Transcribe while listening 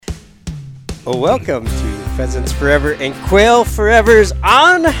Well, welcome to Pheasants Forever and Quail Forever's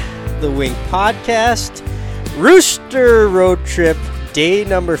On the Wing podcast. Rooster Road Trip, day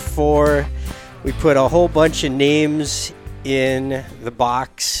number 4. We put a whole bunch of names in the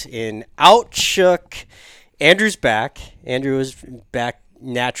box in Outshook. Andrew's back. Andrew was back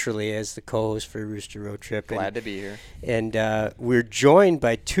naturally as the co-host for Rooster Road Trip. Glad to be here. And we're joined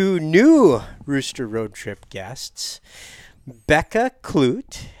by 2 new Rooster Road Trip guests. Becca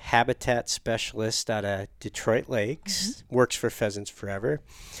Clute, habitat specialist out of Detroit Lakes, works for Pheasants Forever,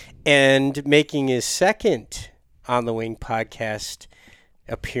 and making his second On the Wing podcast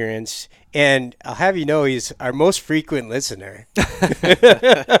appearance. And I'll have you know, he's our most frequent listener.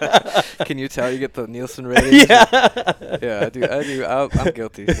 Can you tell you get the Nielsen rating? Yeah, I do. I'm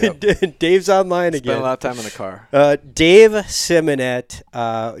guilty. Yep. Dave's online Spent again. a lot of time in the car. Dave Simonet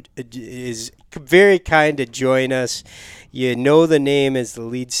is very kind to join us. You know the name as the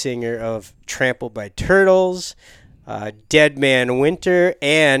lead singer of Trampled by Turtles, Dead Man Winter,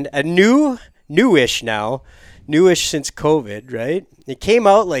 and a newish since COVID, right? It came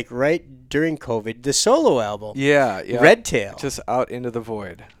out like right during COVID, the solo album. Yeah. Red Tail. Just out into the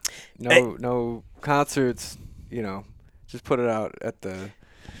void. No concerts, just put it out at the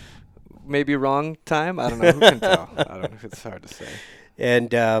maybe wrong time. I don't know. Who can tell? I don't know if it's hard to say.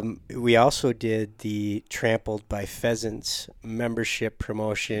 And we also did the Trampled by Pheasants membership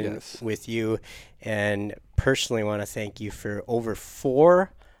promotion with you, and personally want to thank you for over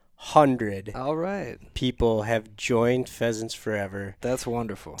 400 people have joined Pheasants Forever. That's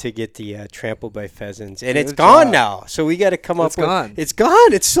wonderful. To get the Trampled by Pheasants. And it's gone now, so we got to come up with... It's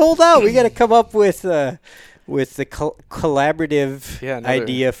gone. It's sold out. We got to come up with the collaborative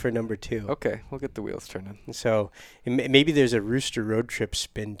idea for number 2. Okay, we'll get the wheels turning. So maybe there's a Rooster Road Trip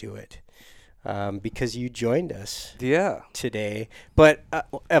spin to it, because you joined us today. But,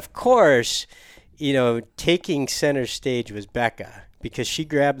 of course, taking center stage was Becca, because she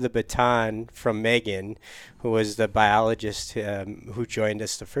grabbed the baton from Megan, who was the biologist who joined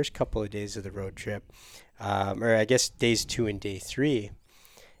us the first couple of days of the road trip, or I guess days 2 and day 3.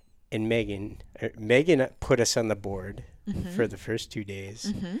 And Megan put us on the board for the first 2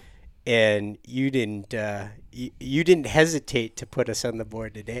 days, and you didn't hesitate to put us on the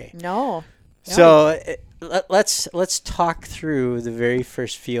board today. No. So let's talk through the very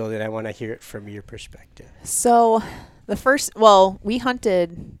first field, and I want to hear it from your perspective. So we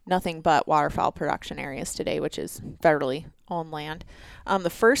hunted nothing but waterfowl production areas today, which is federally owned land. The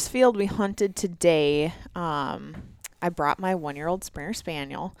first field we hunted today, I brought my 1-year-old Springer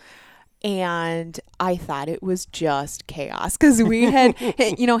Spaniel, and I thought it was just chaos because we had,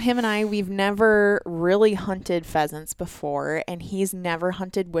 him and I, we've never really hunted pheasants before, and he's never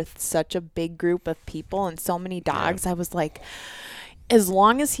hunted with such a big group of people and so many dogs. I was like, as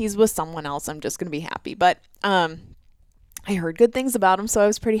long as he's with someone else, I'm just going to be happy. But I heard good things about him, so I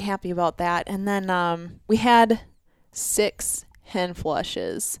was pretty happy about that. And then we had 6 hen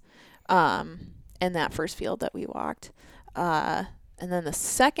flushes in that first field that we walked. And then the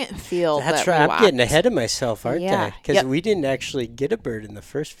second field That's right. I'm getting ahead of myself, aren't I? Because we didn't actually get a bird in the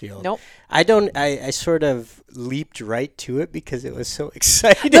first field. Nope. I sort of leaped right to it because it was so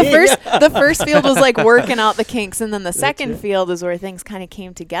exciting. The first field was like working out the kinks, and then the second field is where things kind of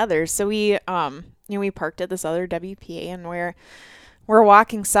came together. So we we parked at this other WPA, and we're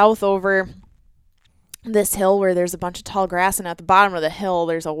walking south over this hill where there's a bunch of tall grass, and at the bottom of the hill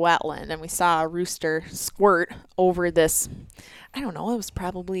there's a wetland, and we saw a rooster squirt over this, I don't know, it was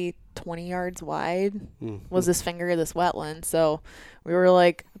probably 20 yards wide, was this finger of this wetland. So we were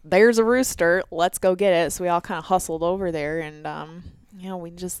like, there's a rooster, let's go get it. So we all kind of hustled over there, and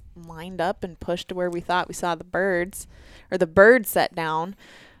we just lined up and pushed to where we thought we saw the birds, or the birds set down.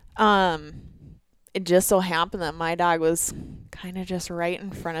 It just so happened that my dog was kind of just right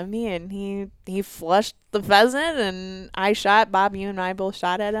in front of me, and he flushed the pheasant, and I shot. Bob, you and I both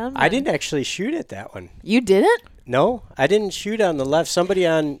shot at him. I didn't actually shoot at that one. You didn't? No, I didn't shoot on the left. Somebody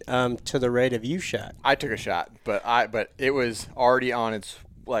on to the right of you shot. I took a shot, but it was already on its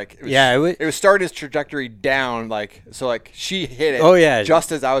it was starting its trajectory down, she hit it.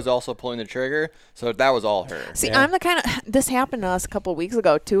 Just as I was also pulling the trigger, so that was all her. See, I'm the kind of, this happened to us a couple of weeks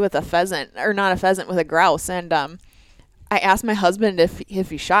ago too with a pheasant, or not a pheasant, with a grouse, and I asked my husband if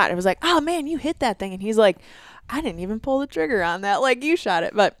he shot. I was like, oh man, you hit that thing, and he's like, I didn't even pull the trigger on that, like you shot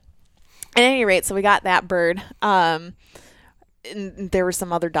it. But at any rate, so we got that bird. And there were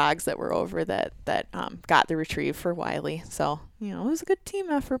some other dogs that were over that got the retrieve for Wiley. So, it was a good team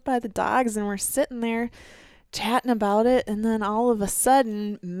effort by the dogs, and we're sitting there chatting about it, and then all of a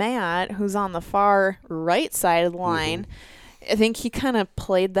sudden, Matt, who's on the far right side of the line, I think he kind of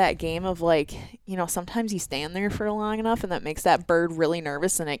played that game of like, sometimes you stand there for long enough and that makes that bird really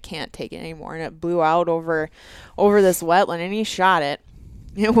nervous and it can't take it anymore. And it blew out over this wetland and he shot it.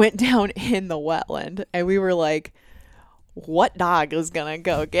 It went down in the wetland and we were like, what dog is going to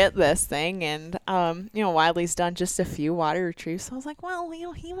go get this thing? And, Wiley's done just a few water retrieves. So I was like, well,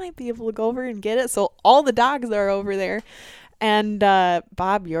 he might be able to go over and get it. So all the dogs are over there. And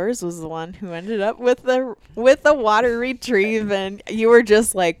Bob, yours was the one who ended up with the water retrieve, and you were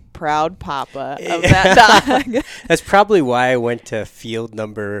just like proud papa of that dog. That's probably why I went to field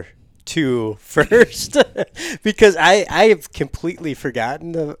number 2 first, because I have completely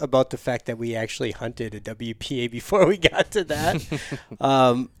forgotten about the fact that we actually hunted a WPA before we got to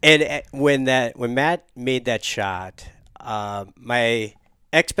that. And when Matt made that shot, my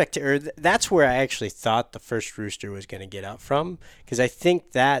that's where I actually thought the first rooster was going to get up from, because I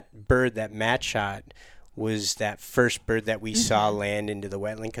think that bird that Matt shot was that first bird that we saw land into the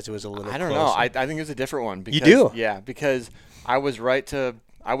wetland because it was a little closer. I don't know. I think it was a different one. Because, you do? Yeah, because I was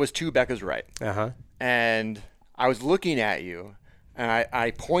 2, Becca's right. Uh-huh. And I was looking at you, and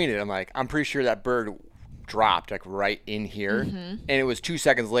I pointed. I'm like, I'm pretty sure that bird dropped like right in here, and it was 2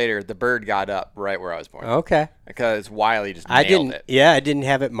 seconds later the bird got up right where I was pointing. Okay, because Wiley just nailed it. Yeah, I didn't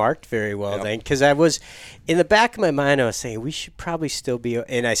have it marked very well then, because I was in the back of my mind. I was saying we should probably still be.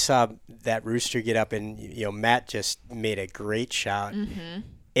 And I saw that rooster get up, and Matt just made a great shot,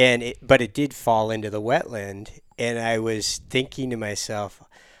 but it did fall into the wetland, and I was thinking to myself,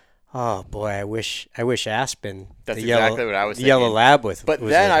 oh boy, I wish Aspen. That's exactly what I was thinking. Yellow lab with. But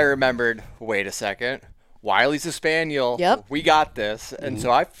then I remembered. Wait a second. Wiley's a spaniel. Yep. We got this. And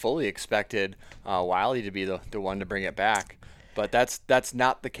so I fully expected Wiley to be the one to bring it back. But that's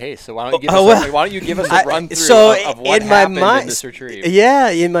not the case. So why don't you give us a run through of what happened in this retrieve? Yeah,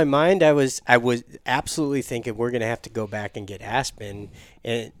 in my mind I was absolutely thinking we're going to have to go back and get Aspen,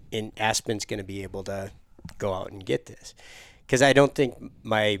 and Aspen's going to be able to go out and get this. Because I don't think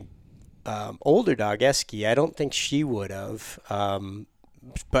my older dog, Esky, I don't think she would have.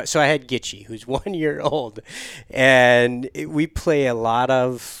 But so I had Gitchy, who's 1 year old, and we play a lot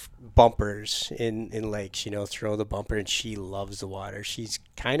of bumpers in lakes, throw the bumper, and she loves the water. She's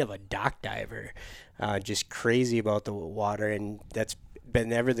kind of a dock diver, just crazy about the water, and that's been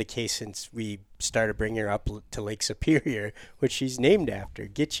never the case since we started bringing her up to Lake Superior, which she's named after,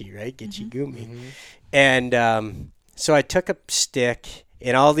 Gitchy, right? Gitchy Gumi. And so I took a stick,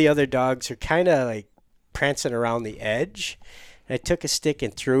 and all the other dogs are kind of like prancing around the edge. I took a stick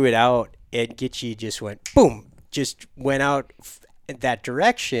and threw it out, and Gitchy just went boom, just went out in that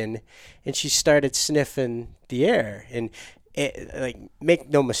direction, and she started sniffing the air. And make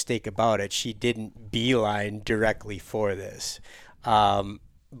no mistake about it, she didn't beeline directly for this,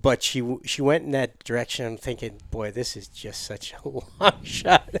 but she went in that direction. I'm thinking, boy, this is just such a long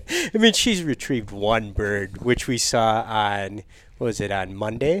shot. I mean, she's retrieved one bird, which we saw on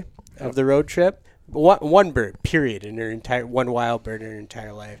Monday of the road trip. One bird, period, in her entire one wild bird in her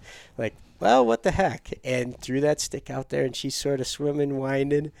entire life. Like, well, what the heck? And threw that stick out there, and she's sort of swimming,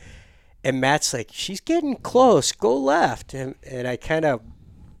 winding. And Matt's like, she's getting close. Go left. And I kind of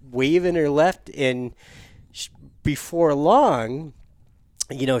waving her left, and before long,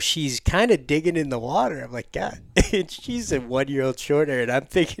 she's kind of digging in the water. I'm like, God, and she's a 1 year old shorter, and I'm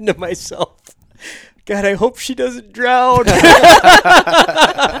thinking to myself, God, I hope she doesn't drown.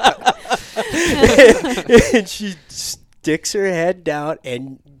 And she sticks her head down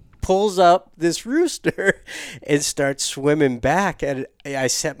and pulls up this rooster and starts swimming back. And I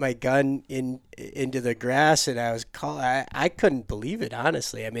set my gun into the grass, and I was I couldn't believe it,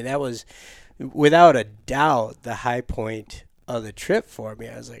 honestly. I mean, that was without a doubt the high point of the trip for me.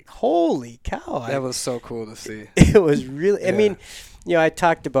 I was like, holy cow. That was so cool to see. It was really, I mean, I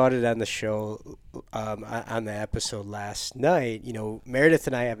talked about it on the show, on the episode last night. Meredith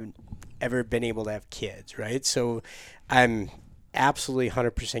and I haven't ever been able to have kids, right? So I'm absolutely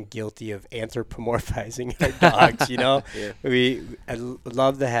 100% guilty of anthropomorphizing our dogs, I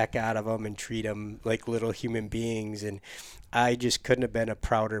love the heck out of them and treat them like little human beings, and I just couldn't have been a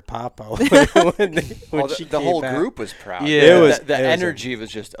prouder papa when the whole back. Group was proud. Yeah, the energy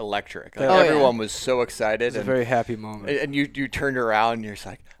was just electric. Like, everyone was so excited. It was a very happy moment. And you turned around and you're just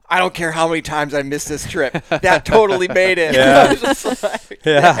like, I don't care how many times I missed this trip. That totally made it.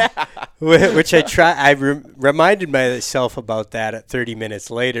 Yeah. Which I reminded myself about that at 30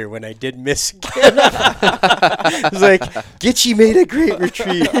 minutes later when I did miss again. I was like, Gitchy made a great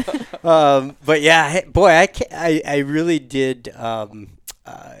retrieve. But yeah, boy, I really did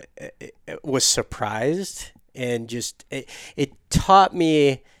was surprised, and just it taught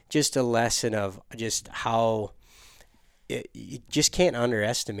me just a lesson of just how you just can't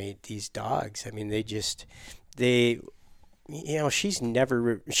underestimate these dogs. I mean, she's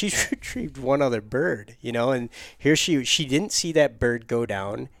retrieved one other bird, and here she didn't see that bird go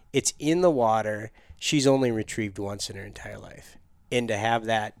down. It's in the water. She's only retrieved once in her entire life. And to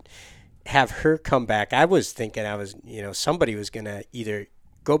have her come back, I was thinking somebody was going to either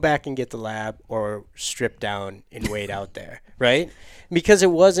go back and get the lab or strip down and wait out there, right? Because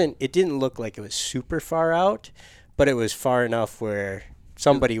it didn't look like it was super far out, but it was far enough where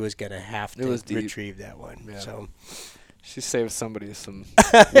somebody was going to have to retrieve that one. Yeah. So she saved somebody some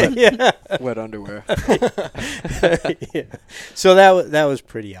wet underwear. Yeah. So that was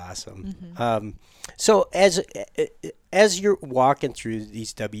pretty awesome. Mm-hmm. So as you're walking through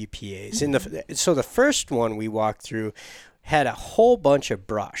these WPAs, mm-hmm. So the first one we walked through had a whole bunch of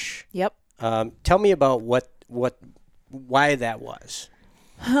brush. Yep. Tell me about why that was.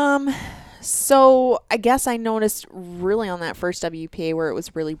 So I guess I noticed really on that first WPA where it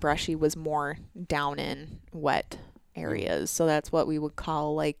was really brushy was more down in wet areas. So that's what we would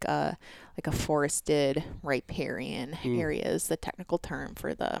call like a forested riparian area is the technical term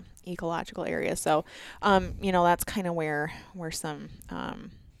for the ecological area. So, that's kind of where some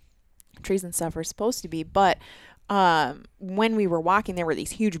trees and stuff are supposed to be. But when we were walking, there were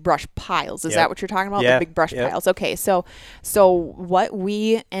these huge brush piles. Is that what you're talking about? Yeah. The big brush piles. Okay. So what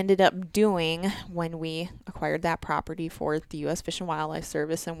we ended up doing when we acquired that property for the U.S. Fish and Wildlife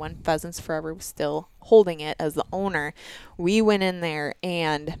Service and when Pheasants Forever was still holding it as the owner, we went in there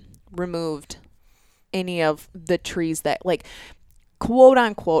and removed any of the trees that quote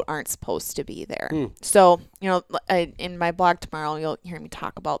unquote aren't supposed to be there. So, in my blog tomorrow, you'll hear me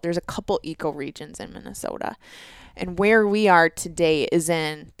talk about there's a couple ecoregions in Minnesota. And where we are today is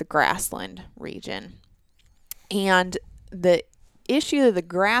in the grassland region. And the issue that the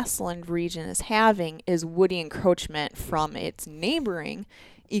grassland region is having is woody encroachment from its neighboring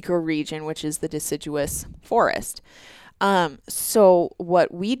ecoregion, which is the deciduous forest. So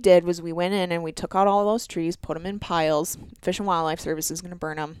what we did was we went in and we took out all those trees, put them in piles. Fish and Wildlife Service is going to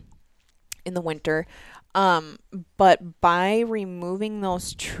burn them in the winter. But by removing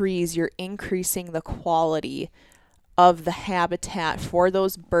those trees, you're increasing the quality of the habitat for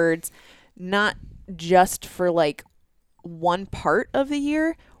those birds, not just for one part of the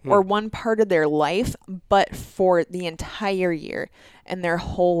year or one part of their life, but for the entire year and their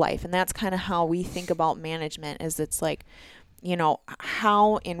whole life. And that's kind of how we think about management is it's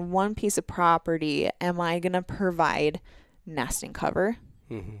how in one piece of property am I going to provide nesting cover,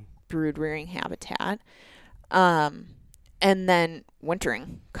 brood rearing habitat, and then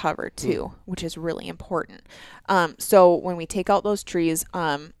wintering cover too, which is really important. So when we take out those trees,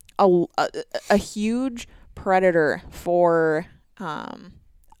 a huge predator for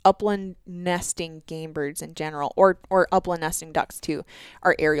upland nesting game birds in general, or upland nesting ducks too,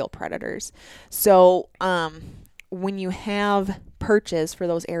 are aerial predators. So when you have perches for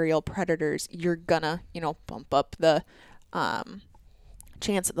those aerial predators, you're gonna bump up the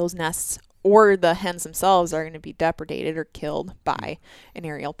chance that those nests or the hens themselves are going to be depredated or killed by an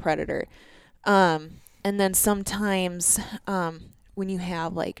aerial predator. And then sometimes when you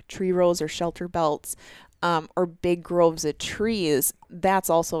have tree rows or shelter belts or big groves of trees,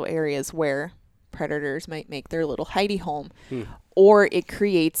 that's also areas where predators might make their little hidey home, or it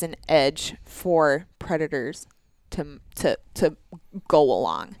creates an edge for predators to go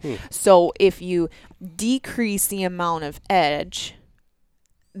along. So if you decrease the amount of edge,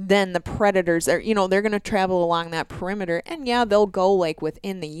 then the predators are, they're going to travel along that perimeter, and they'll go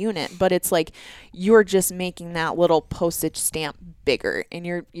within the unit, but it's you're just making that little postage stamp bigger, and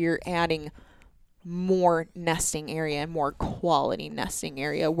you're adding more nesting area, more quality nesting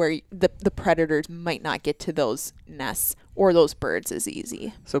area where the predators might not get to those nests or those birds as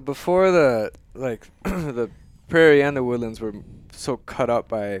easy. So before the the prairie and the woodlands were so cut up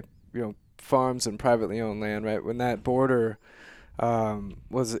by farms and privately owned land, right? When that border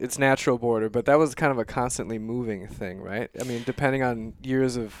was its natural border, but that was kind of a constantly moving thing, right? I mean, depending on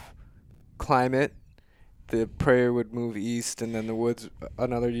years of climate, the prairie would move east, and then the woods,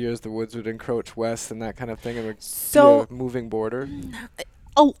 another years the woods would encroach west, and that kind of thing. It would be a moving border.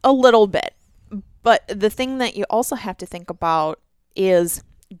 A little bit, but the thing that you also have to think about is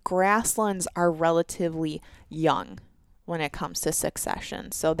grasslands are relatively young when it comes to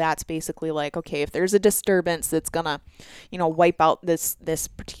succession. So that's basically okay, if there's a disturbance that's gonna, wipe out this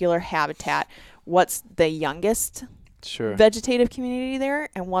particular habitat, what's the youngest vegetative community there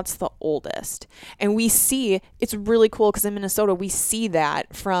and what's the oldest? And we see, it's really cool because in Minnesota, we see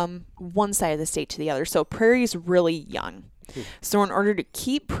that from one side of the state to the other. So prairie is really young. So in order to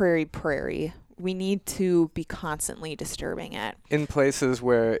keep prairie, we need to be constantly disturbing it in places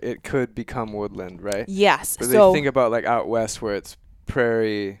where it could become woodland, right? Yes. But so think about like out west where it's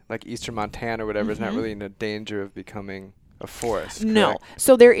prairie, like eastern Montana or whatever, is not really in a danger of becoming a forest. No. Correct?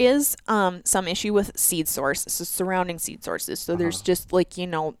 So there is some issue with seed source, so surrounding seed sources. So there's just like,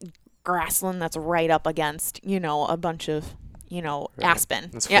 grassland that's right up against, a bunch of, aspen.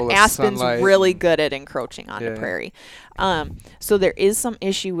 Aspen's really good at encroaching onto prairie. So there is some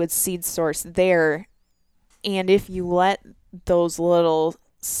issue with seed source there. And if you let those little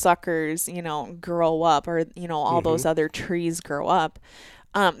suckers, grow up, or, all those other trees grow up,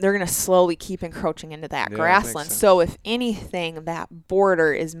 they're going to slowly keep encroaching into that grassland. So if anything, that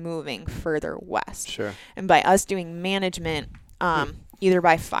border is moving further west. Sure. And by us doing management, either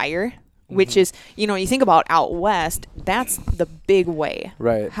by fire, which is, you think about out west, that's the big way.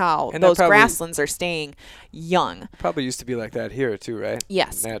 Right. How and those grasslands are staying young. Probably used to be like that here too, right?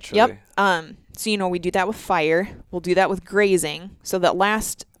 Yes. Naturally. Yep. So, we do that with fire. We'll do that with grazing. So that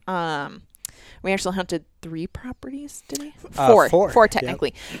last, we actually hunted 3 properties, did we? 4. 4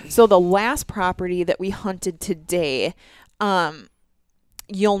 technically. Yep. So the last property that we hunted today,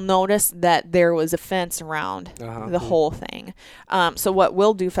 you'll notice that there was a fence around the whole thing. So what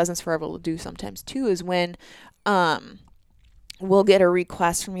we'll do, Pheasants Forever will do sometimes too, is when we'll get a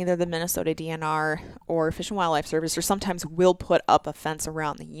request from either the Minnesota DNR or Fish and Wildlife Service, or sometimes we'll put up a fence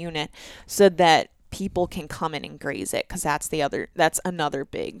around the unit so that people can come in and graze it, because that's another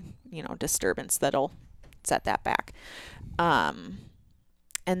big, disturbance that'll set that back. And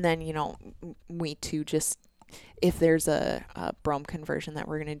then, we too just, if there's a brome conversion that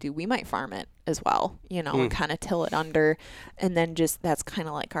we're going to do, we might farm it as well, and kind of till it under, and then just, that's kind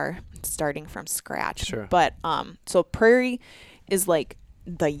of like our starting from scratch. Sure. But, so prairie is like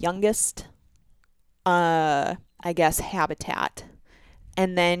the youngest, I guess, habitat.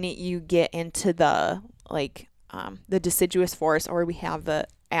 And then you get into the, the deciduous forest, or we have the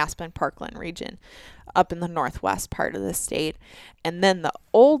aspen parkland region up in the northwest part of the state. And then the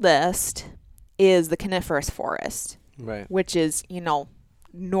oldest is the coniferous forest, right, which is,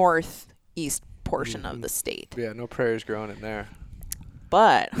 northeast portion of the state. Yeah, no prairies growing in there.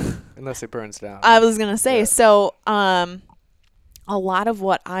 But unless it burns down. I was going to say, so a lot of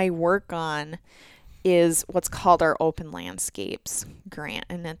what I work on is what's called our Open Landscapes grant,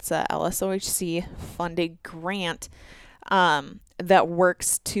 and it's a LSOHC funded grant that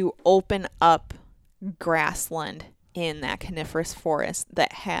works to open up grassland in that coniferous forest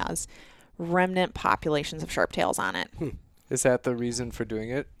that has remnant populations of sharptails on it. Is that the reason for doing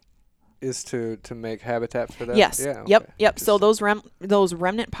it? Is to make habitat for that? Yes. Yeah, okay. Yep. So those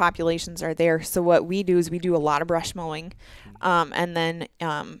remnant populations are there. So what we do is we do a lot of brush mowing, and then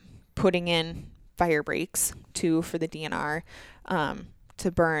putting in fire breaks too for the DNR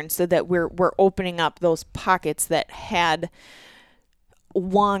to burn, so that we're opening up those pockets that had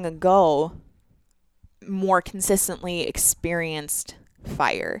long ago more consistently experienced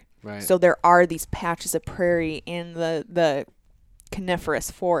fire. Right. So there are these patches of prairie in the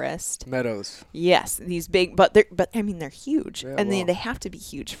coniferous forest. Meadows. Yes, these big, but they're huge, and they have to be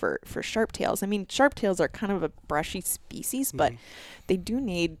huge for sharptails. I mean, sharptails are kind of a brushy species, but they do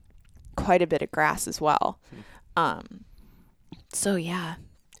need quite a bit of grass as well. So yeah,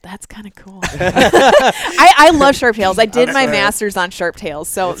 that's kind of cool. I love sharptails. I did my master's on sharptails,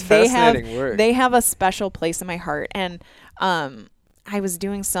 so they have a special place in my heart. And I was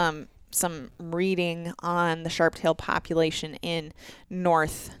doing some reading on the sharptail population in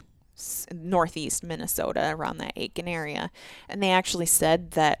northeast Minnesota, around that Aitkin area, and they actually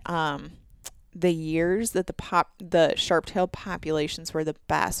said that the years that the sharptail populations were the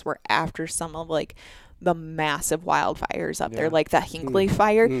best were after some of the massive wildfires up there, like the Hinckley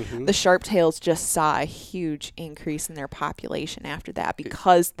fire. The sharptails just saw a huge increase in their population after that,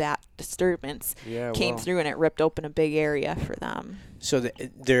 because that disturbance came through and it ripped open a big area for them. So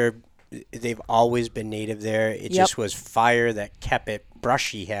they've always been native there. It just was fire that kept it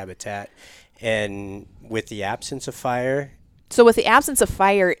brushy habitat, and with the absence of fire. So with the absence of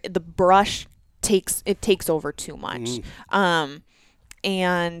fire, the brush takes over too much,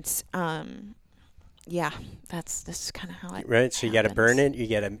 yeah, that's kind of how it right. So you got to burn it, you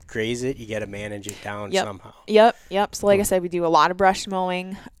got to graze it, you got to manage it down somehow. Yep. So like I said, we do a lot of brush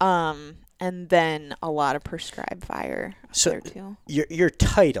mowing, and then a lot of prescribed fire there too. Your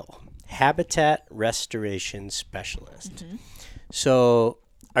title, Habitat Restoration Specialist. So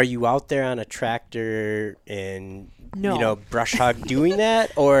are you out there on a tractor and brush hog doing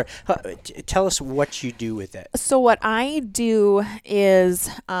that, or tell us what you do with it? So what I do is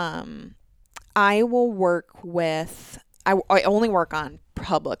I will work with I only work on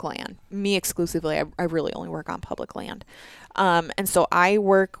public land. Me exclusively. I really only work on public land. And so I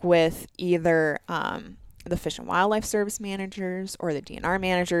work with either the Fish and Wildlife Service managers or the DNR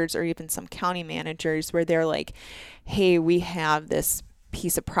managers or even some county managers where they're like, hey, we have this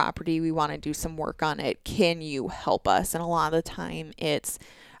piece of property. We want to do some work on it. Can you help us? And a lot of the time it's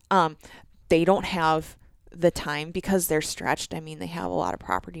they don't have the time because they're stretched. I mean, they have a lot of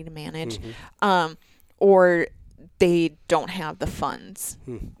property to manage. Or they don't have the funds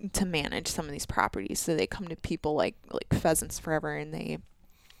to manage some of these properties. So they come to people like Pheasants Forever and they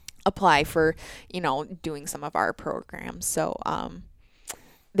apply for, doing some of our programs. So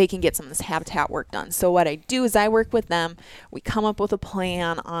they can get some of this habitat work done. So what I do is I work with them. We come up with a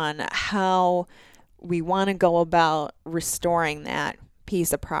plan on how we want to go about restoring that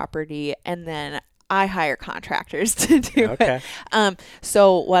piece of property, and then I hire contractors to do it.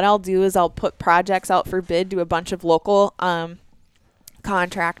 So what I'll do is I'll put projects out for bid to a bunch of local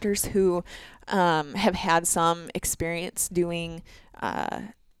contractors who have had some experience doing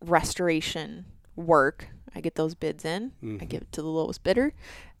restoration work. I get those bids in. I give it to the lowest bidder.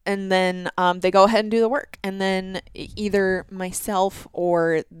 And then they go ahead and do the work. And then either myself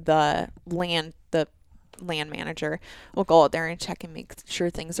or the land manager will go out there and check and make sure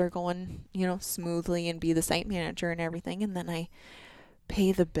things are going, smoothly and be the site manager and everything. And then I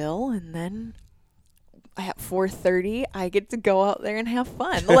pay the bill, and then at 4:30 I get to go out there and have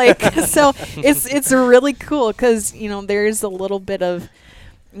fun. So it's really cool because, there's a little bit of,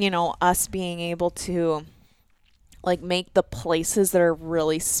 us being able to make the places that are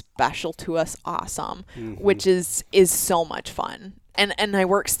really special to us awesome, which is so much fun. And I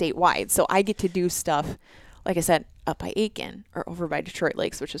work statewide, so I get to do stuff, like I said, up by Aiken or over by Detroit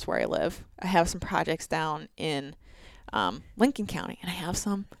Lakes, which is where I live. I have some projects down in Lincoln County, and I have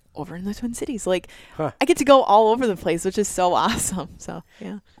some over in the Twin Cities. I get to go all over the place, which is so awesome. So,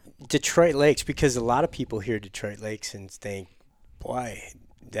 yeah. Detroit Lakes, because a lot of people hear Detroit Lakes and think, boy,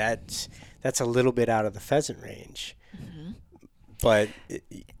 that's a little bit out of the pheasant range. But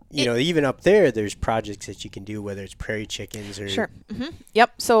even up there's projects that you can do, whether it's prairie chickens or... Sure.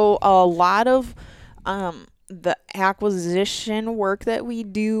 Yep. So a lot of the acquisition work that we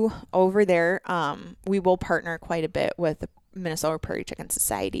do over there, we will partner quite a bit with the Minnesota Prairie Chicken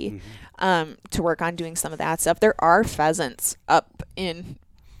Society to work on doing some of that stuff. There are pheasants up in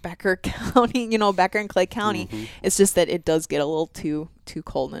Becker County, Becker and Clay County. It's just that it does get a little too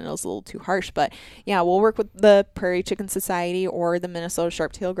cold and it was a little too harsh. But yeah, we'll work with the Prairie Chicken Society or the Minnesota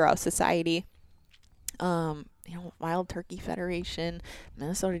Sharp-tailed Grouse Society, Wild Turkey Federation,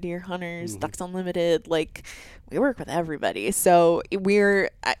 Minnesota Deer Hunters, Ducks Unlimited. We work with everybody. So we're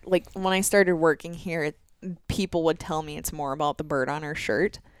when I started working here, people would tell me it's more about the bird on our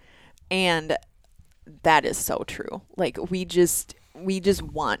shirt, and that is so true. We just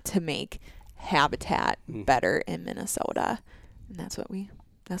want to make habitat better in Minnesota, and that's what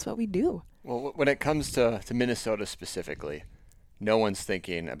we do. Well, when it comes to Minnesota specifically, no one's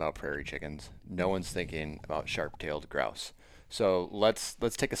thinking about prairie chickens. No one's thinking about sharp-tailed grouse. So let's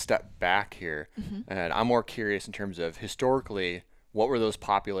take a step back here, and I'm more curious in terms of historically, what were those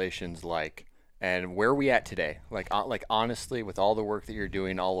populations like, and where are we at today? Honestly, with all the work that you're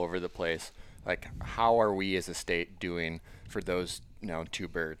doing all over the place, how are we as a state doing for those two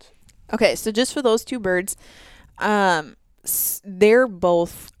birds? Okay, so just for those two birds, they're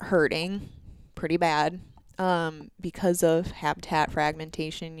both hurting pretty bad because of habitat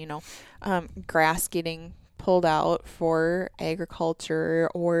fragmentation, grass getting pulled out for agriculture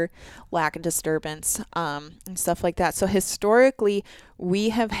or lack of disturbance and stuff like that. So historically, we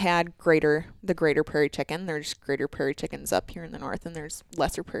have had the greater prairie chicken. There's greater prairie chickens up here in the north, and there's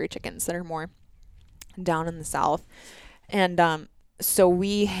lesser prairie chickens that are more down in the south. And so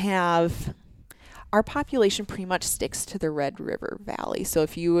we have, our population pretty much sticks to the Red River Valley. So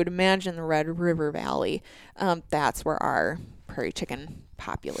if you would imagine the Red River Valley, that's where our prairie chicken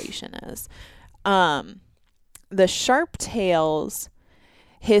population is. The sharp-tails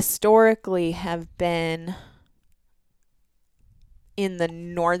historically have been in the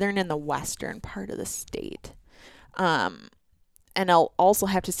northern and the western part of the state. And I'll also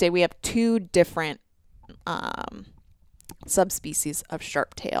have to say we have two different subspecies of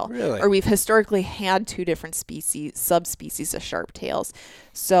sharp-tail. Really? Or we've historically had two different subspecies of sharp-tails.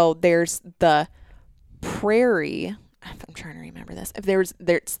 So there's the prairie, I'm trying to remember this. There's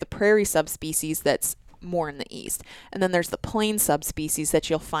the prairie subspecies that's more in the east, and then there's the plain subspecies that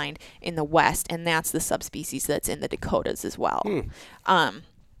you'll find in the west, and that's the subspecies that's in the Dakotas as well.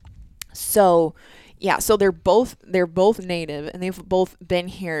 So they're both native, and they've both been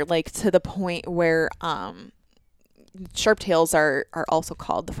here to the point where sharptails are also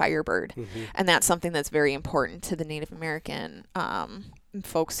called the firebird, and that's something that's very important to the Native American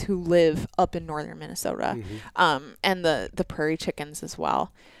folks who live up in northern Minnesota, and the prairie chickens as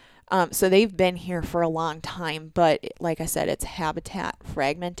well. So they've been here for a long time, but like I said, it's habitat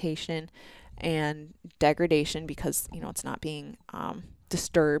fragmentation and degradation because, it's not being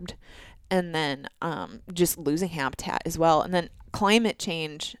disturbed, and then just losing habitat as well. And then climate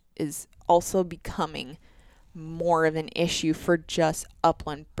change is also becoming more of an issue for just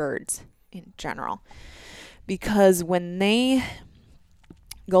upland birds in general, because when they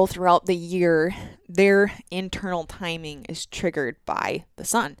go throughout the year, their internal timing is triggered by the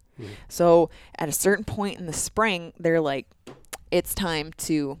sun. So at a certain point in the spring, they're like, it's time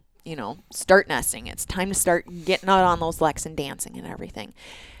to, start nesting. It's time to start getting out on those leks and dancing and everything.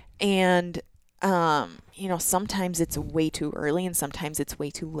 And, sometimes it's way too early and sometimes it's way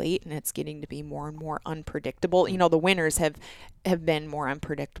too late, and it's getting to be more and more unpredictable. The winters have been more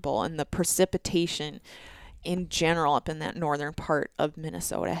unpredictable, and the precipitation in general up in that northern part of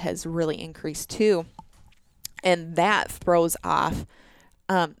Minnesota has really increased too. And that throws off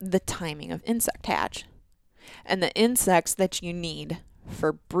the timing of insect hatch. And the insects that you need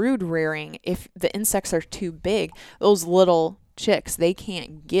for brood rearing, if the insects are too big, those little chicks, they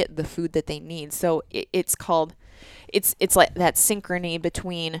can't get the food that they need. So it's like that synchrony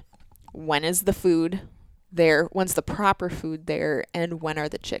between when is the food there, when's the proper food there, and when are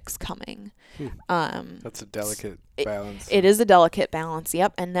the chicks coming. That's a delicate balance. It is a delicate balance,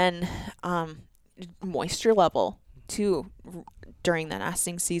 yep. And then moisture level too during the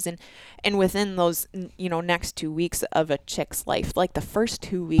nesting season, and within those next 2 weeks of a chick's life. Like the first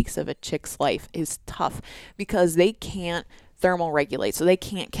 2 weeks of a chick's life is tough because they can't thermal regulate, so they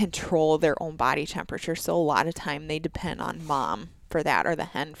can't control their own body temperature. So a lot of time they depend on mom for that, or the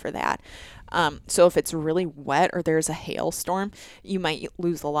hen for that. So if it's really wet or there's a hailstorm, you might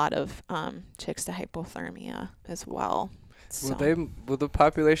lose a lot of chicks to hypothermia as well. So. Will the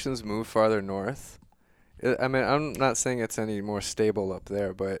populations move farther north? I mean, I'm not saying it's any more stable up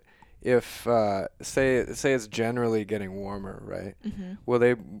there, but if say it's generally getting warmer, right? Will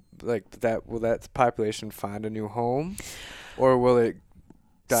they will that population find a new home, or will it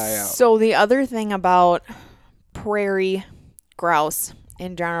die out? So the other thing about prairie grouse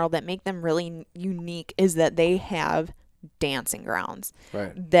in general that make them really unique is that they have dancing grounds.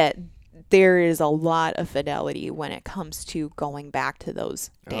 Right. That there is a lot of fidelity when it comes to going back to those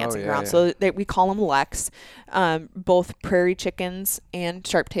dancing grounds. Yeah. So we call them leks. Both prairie chickens and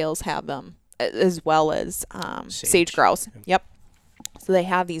sharptails have them, as well as sage grouse. Yep. So they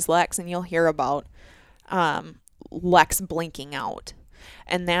have these leks, and you'll hear about leks blinking out.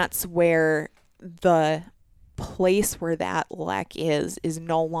 And that's where the place where that lek is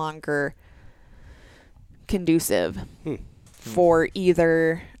no longer conducive for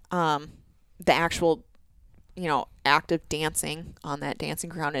either the actual act of dancing on that dancing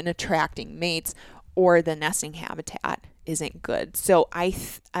ground and attracting mates, or the nesting habitat isn't good. So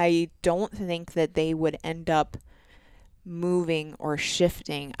I don't think that they would end up moving or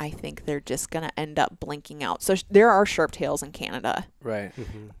shifting. I think they're just going to end up blinking out. So there are sharptails in Canada. Right.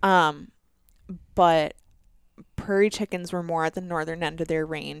 But prairie chickens were more at the northern end of their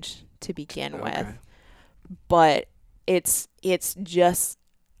range to begin with. But it's just,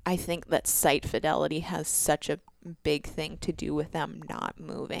 I think that site fidelity has such a big thing to do with them not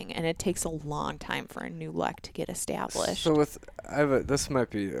moving, and it takes a long time for a new lek to get established. So this might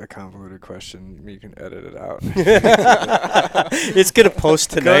be a convoluted question. You can edit it out. It's gonna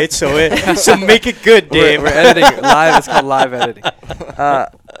post tonight, so make it good, Dave. We're editing live. It's called live editing.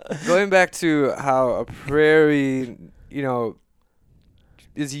 Going back to how a prairie,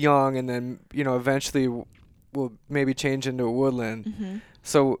 is young, and then eventually will maybe change into a woodland.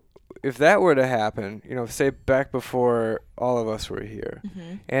 So if that were to happen, say back before all of us were here,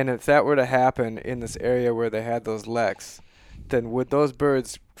 and if that were to happen in this area where they had those leks, then would those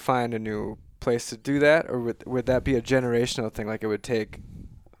birds find a new place to do that, or would that be a generational thing? Like it would take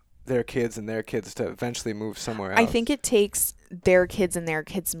their kids and their kids to eventually move somewhere else? I think it takes their kids and their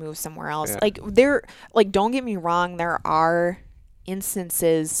kids move somewhere else. Yeah. Don't get me wrong, there are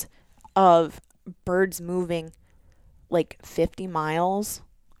instances of birds moving 50 miles,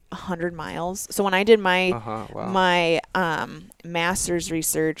 100 miles. So when I did my master's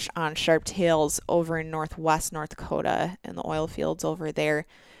research on sharptails over in northwest North Dakota in the oil fields over there,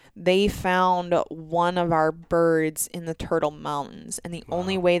 they found one of our birds in the Turtle Mountains, and the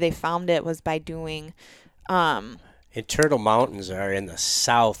only way they found it was by doing And Turtle Mountains are in the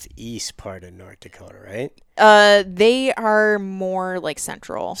southeast part of North Dakota, right? They are more like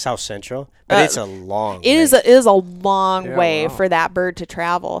central. South central, but it's a long way. It is a long way wow. for that bird to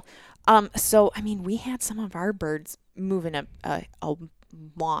travel. So I mean, we had some of our birds moving a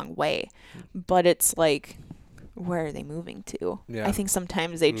long way, but it's like, where are they moving to? Yeah. I think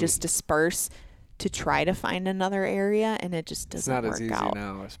sometimes they just disperse to try to find another area, and it just doesn't work out. It's not as easy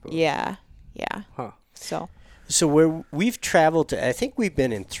now, I suppose. Yeah. Huh. So where we've traveled to, I think we've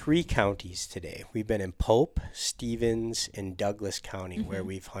been in 3 counties today. We've been in Pope, Stevens, and Douglas County where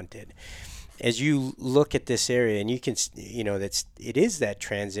we've hunted. As you look at this area, and you can, it is that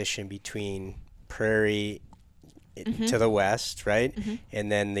transition between prairie to the west, right?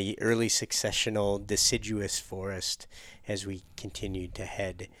 And then the early successional deciduous forest as we continued to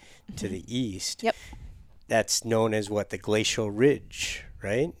head to the east. Yep. That's known as what, the Glacial Ridge,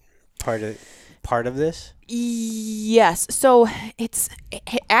 right? Part of this? Yes. So it's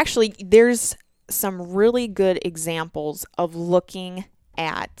actually, there's some really good examples of looking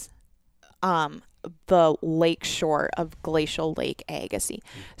at the lake shore of Glacial Lake Agassiz.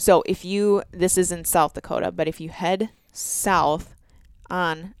 So this is in South Dakota, but if you head south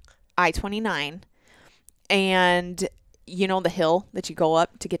on I-29 and the hill that you go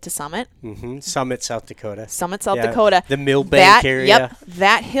up to get to Summit? Summit, South Dakota. Summit, South Dakota. The Millbank area. Yep.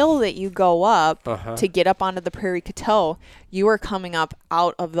 That hill that you go up to get up onto the Prairie Coteau, you are coming up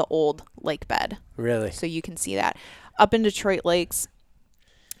out of the old lake bed. Really? So you can see that. Up in Detroit Lakes,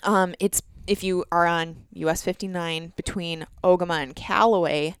 if you are on US 59 between Ogama and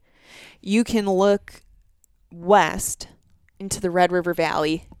Callaway, you can look west into the Red River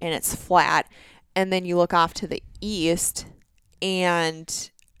Valley, and it's flat. And then you look off to the east, and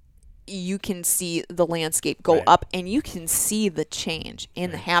you can see the landscape go up, and you can see the change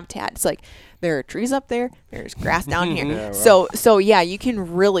in the habitat. It's like there are trees up there, there's grass down here. Yeah, wow. So you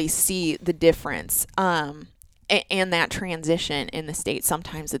can really see the difference. And that transition in the state,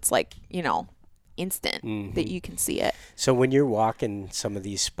 sometimes it's like, instant that you can see it. So when you're walking some of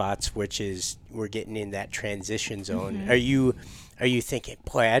these spots, we're getting in that transition zone, are you thinking,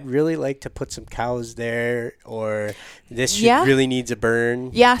 boy, I'd really like to put some cows there, or this really needs a burn?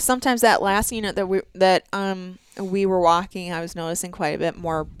 Yeah, sometimes that last unit that we were walking, I was noticing quite a bit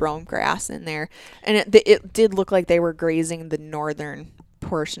more brome grass in there, and it did look like they were grazing the northern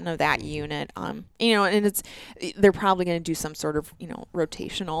portion of that unit. And they're probably going to do some sort of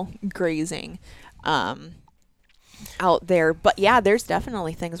rotational grazing out there. But yeah, there's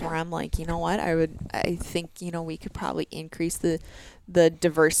definitely things where I'm like, you know what, I think we could probably increase the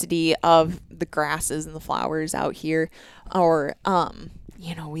diversity of the grasses and the flowers out here, or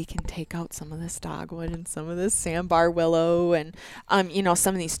we can take out some of this dogwood and some of this sandbar willow and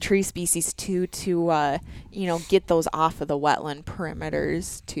some of these tree species too, to get those off of the wetland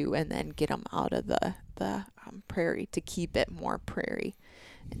perimeters too, and then get them out of the prairie to keep it more prairie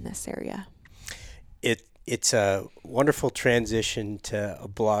in this area. It's a wonderful transition to a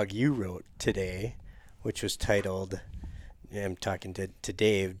blog you wrote today, which was titled, I'm talking to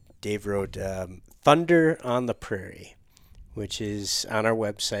Dave. Dave wrote Thunder on the Prairie, which is on our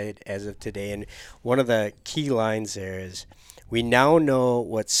website as of today. And one of the key lines there is, we now know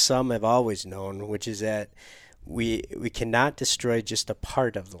what some have always known, which is that we cannot destroy just a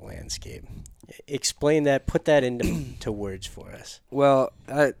part of the landscape. Explain that, put that into words for us. Well,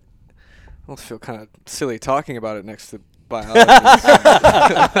 I almost feel kind of silly talking about it next to biology.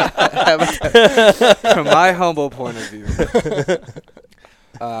 From my humble point of view,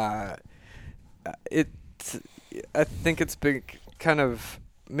 I think it's been kind of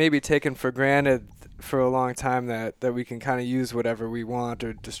maybe taken for granted for a long time that we can kind of use whatever we want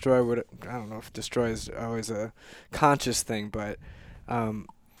or destroy what I don't know if destroy is always a conscious thing, but I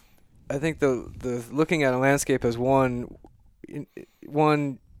think the looking at a landscape as one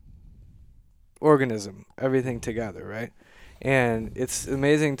organism, everything together, right? And it's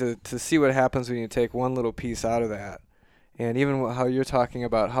amazing to see what happens when you take one little piece out of that. And even how you're talking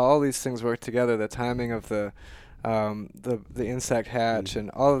about how all these things work together, the timing of the insect hatch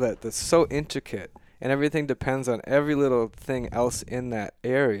and all of that's so intricate, and everything depends on every little thing else in that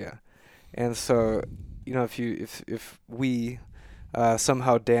area. And so, if we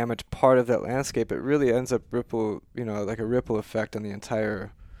somehow damage part of that landscape, it really ends up like a ripple effect on the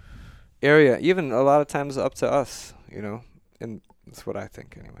entire area, even a lot of times up to us, and that's what I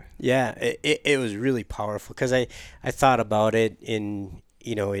think anyway. Yeah, it was really powerful because I thought about it in,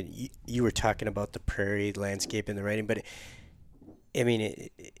 you were talking about the prairie landscape in the writing, but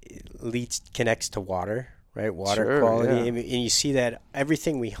it connects to water, right? Water quality. Yeah. And you see that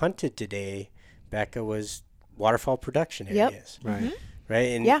everything we hunted today, Becca, was waterfowl production areas. Right. Mm-hmm.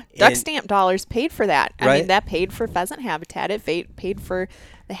 Right. And duck stamp dollars paid for that. Right. I mean, that paid for pheasant habitat. It paid for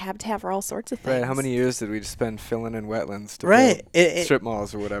the habitat for all sorts of things. Right. How many years did we spend filling in wetlands to build strip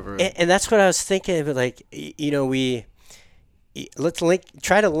malls or whatever? And that's what I was thinking. But like, let's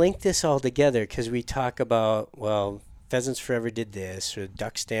try to link this all together, because we talk about, well, Pheasants Forever did this, or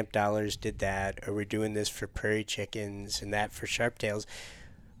duck stamp dollars did that, or we're doing this for prairie chickens and that for sharptails.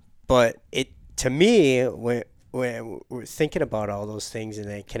 But to me, when we're thinking about all those things and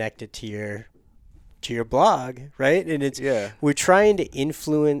then connect it to your blog, right? And we're trying to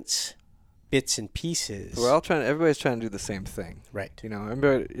influence bits and pieces. Everybody's trying to do the same thing. Right.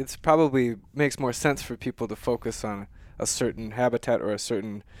 It's probably makes more sense for people to focus on a certain habitat or a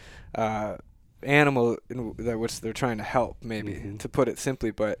certain animal which they're trying to help, maybe, to put it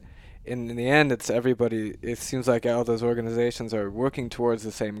simply. But in the end, it's everybody. It seems like all those organizations are working towards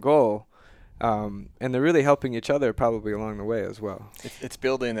the same goal. And they're really helping each other probably along the way as well. It's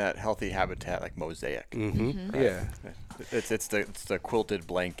building that healthy habitat like mosaic. Mm-hmm. Right? Yeah. It's the quilted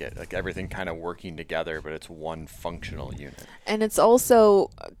blanket, like everything kind of working together, but it's one functional unit. And it's also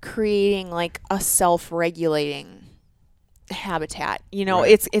creating like a self-regulating habitat.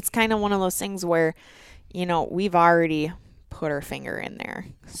 Right. It's kind of one of those things where, we've already put our finger in there.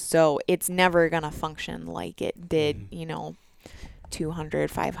 So it's never going to function like it did, 200,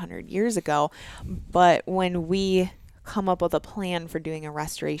 500 years ago. But when we come up with a plan for doing a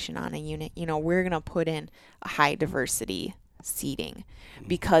restoration on a unit, we're going to put in a high diversity seeding,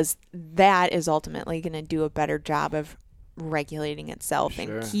 because that is ultimately going to do a better job of regulating itself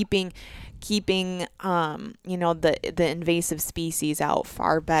and keeping the invasive species out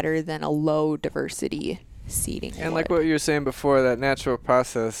far better than a low diversity seeding. And like what you were saying before, that natural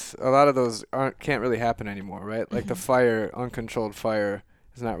process, a lot of those can't really happen anymore, right? Like the uncontrolled fire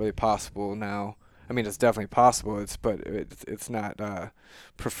is not really possible now. I mean, it's definitely possible, but it's not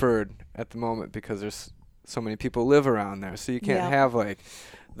preferred at the moment, because there's so many people live around there. So you can't have like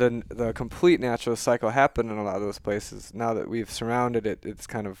the complete natural cycle happen in a lot of those places. Now that we've surrounded it, it's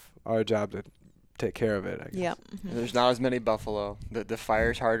kind of our job to take care of it, I guess. Yep. Mm-hmm. There's not as many buffalo. The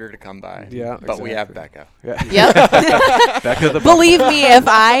fire's harder to come by. Yeah, but we have Becca. Yeah. Yep. Becca the Believe me, if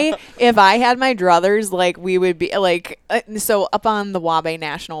I had my druthers, like, we would be like, so up on the Wabae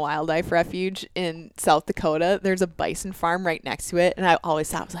National Wildlife Refuge in South Dakota, there's a bison farm right next to it, and I always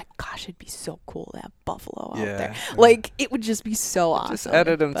thought, I was like, gosh, it'd be so cool to have buffalo out there. Like, it would just be so awesome. Just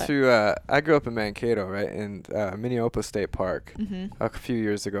added them to. I grew up in Mankato, right, and Minneopa State Park. A few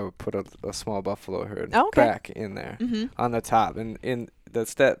years ago, put a small buffalo herd back in there on the top, and in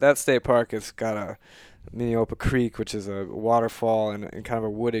that state park has got a Minneopa Creek, which is a waterfall and kind of a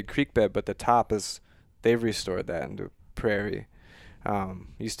wooded creek bed, but the top they've restored that into prairie.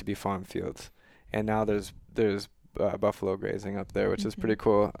 Used to be farm fields, and now there's buffalo grazing up there, which is pretty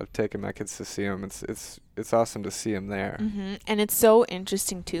cool. I've taken my kids to see them. It's awesome to see them there. And it's so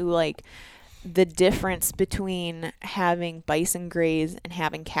interesting too, like the difference between having bison graze and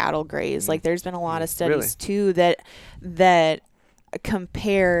having cattle graze. Like, there's been a lot of studies too that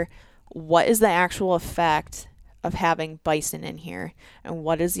compare what is the actual effect of having bison in here and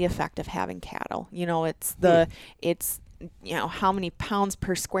what is the effect of having cattle. It's how many pounds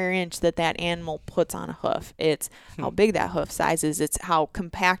per square inch that animal puts on a hoof. It's how big that hoof size is. It's how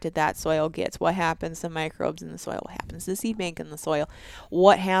compacted that soil gets. What happens to microbes in the soil? What happens to seed bank in the soil?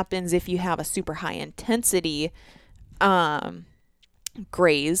 What happens if you have a super high intensity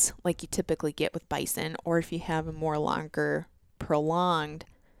graze like you typically get with bison, or if you have a more longer prolonged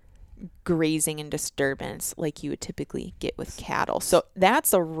grazing and disturbance like you would typically get with cattle. So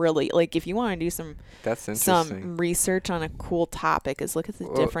that's a really, like, if you want to do some research on a cool topic, is look at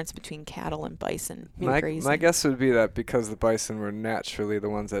the difference between cattle and bison grazing. My guess would be that because the bison were naturally the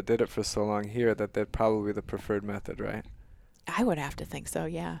ones that did it for so long here, that they're probably the preferred method, right? I would have to think so,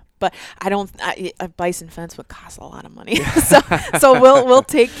 yeah. But a bison fence would cost a lot of money. so we'll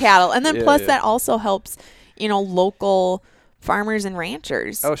take cattle. And then that also helps, local farmers and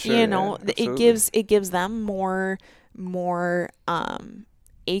ranchers. Oh, sure. It gives them more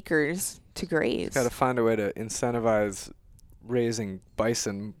acres to graze. Got to find a way to incentivize raising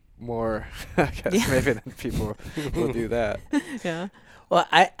bison more, I guess. Maybe then people will do that. Yeah. Well,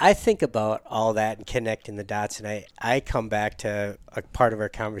 I think about all that and connecting the dots, and I come back to a part of our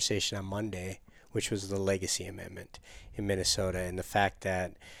conversation on Monday, which was the Legacy Amendment in Minnesota, and the fact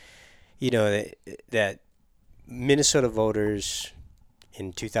that, that Minnesota voters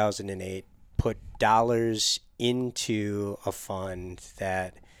in 2008 put dollars into a fund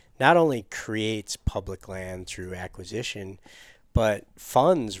that not only creates public land through acquisition, but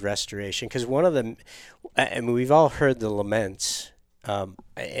funds restoration, because one of them, I mean, we've all heard the laments,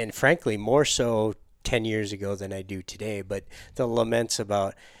 and frankly, more so 10 years ago than I do today, but the laments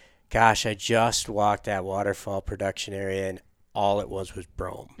about, gosh, I just walked that waterfall production area and all it was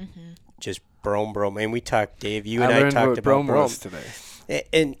brome. Mm-hmm. Just brome. And we talked, Dave, you and I talked about brome today.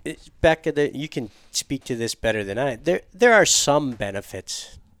 And Becca, you can speak to this better than I. There are some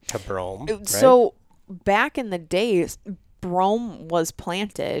benefits to brome. Right? So back in the days, brome was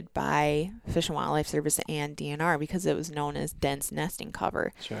planted by Fish and Wildlife Service and DNR because it was known as dense nesting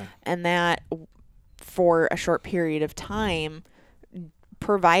cover. Sure. And that, for a short period of time,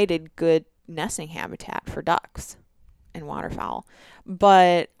 provided good nesting habitat for ducks and waterfowl.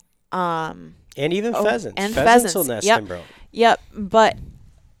 But and even pheasants. And pheasants will nest in brome. Yep. But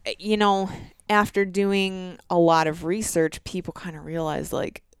after doing a lot of research, people kind of realized,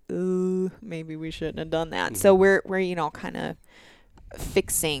 like, ooh, maybe we shouldn't have done that. Mm-hmm. So we're kind of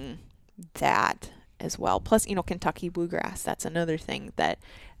fixing that as well. Plus, Kentucky bluegrass, that's another thing that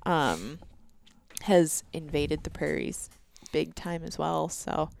has invaded the prairies big time as well.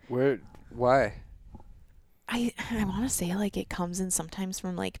 So why? I want to say, like, it comes in sometimes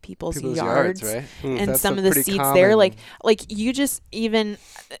from, like, people's yards, right? And that's some of the seeds common. There, like you just, even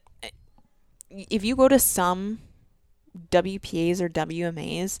if you go to some WPAs or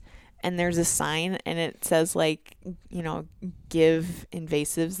WMAs and there's a sign and it says, like, give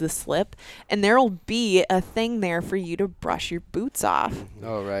invasives the slip, and there'll be a thing there for you to brush your boots off.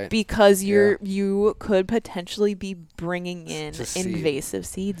 Oh, right. Because you could potentially be bringing in invasive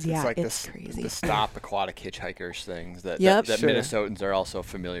seeds. It's like it's crazy. The stop aquatic hitchhikers things that sure. Minnesotans are also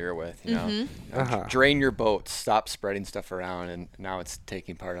familiar with. Drain your boats, stop spreading stuff around, and now it's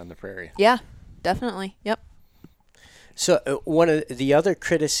taking part on the prairie. Yeah, definitely. Yep. So one of the other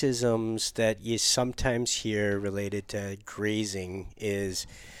criticisms that you sometimes hear related to grazing is,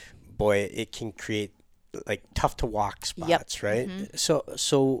 boy, it can create, like, tough to walk spots, right? Mm-hmm.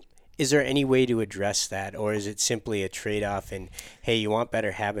 So is there any way to address that, or is it simply a trade-off? And hey, you want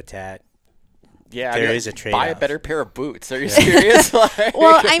better habitat? Yeah, there is a trade-off. Buy a better pair of boots. Are you serious? Well,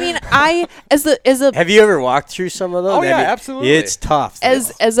 I mean, as a have you ever walked through some of those? Oh, yeah, absolutely. It's tough.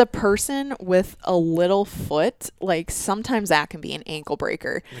 As a person with a little foot, like, sometimes that can be an ankle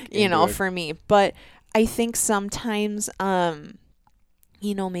breaker, for me. But I think sometimes,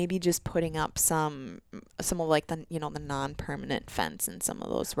 maybe just putting up some of, like, the the non-permanent fence in some of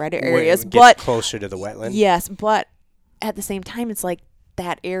those red areas, but closer to the wetland. Yes, but at the same time, it's like,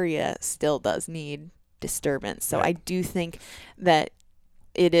 that area still does need disturbance. So I do think that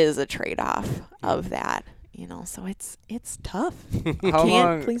it is a trade-off of that, so it's tough.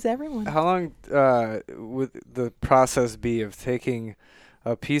 Can't please everyone. How long would the process be of taking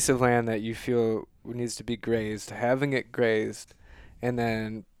a piece of land that you feel needs to be grazed, having it grazed, and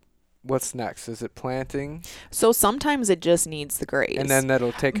then what's next? Is it planting? So sometimes it just needs the graze. And then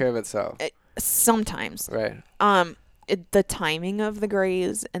that'll take care of itself. Sometimes. Right. The timing of the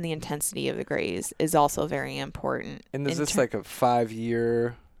graze and the intensity of the graze is also very important. And is this like a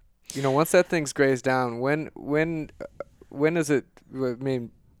 5-year, once that thing's grazed down, when is it, I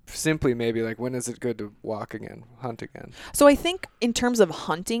mean, simply maybe, like, when is it good to hunt again? So I think in terms of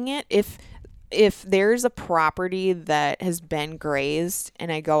hunting it, if there's a property that has been grazed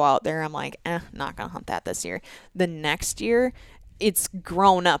and I go out there, I'm like, not going to hunt that this year. The next year, it's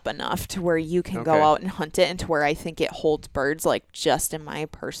grown up enough to where you can go out and hunt it, and to where I think it holds birds, like, just in my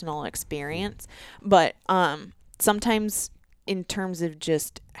personal experience. But sometimes in terms of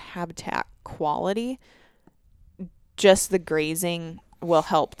just habitat quality, just the grazing will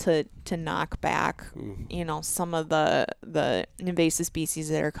help to knock back, some of the invasive species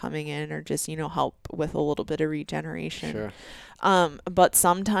that are coming in, or just, help with a little bit of regeneration. Sure. But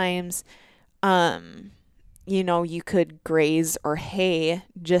sometimes, you could graze or hay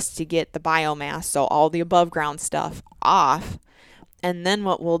just to get the biomass, so all the above ground stuff off. And then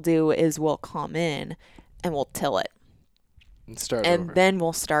what we'll do is we'll come in and we'll till it. And then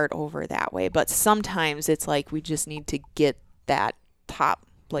we'll start over that way. But sometimes it's like we just need to get that top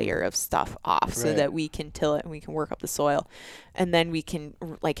layer of stuff off so that we can till it and we can work up the soil. And then we can,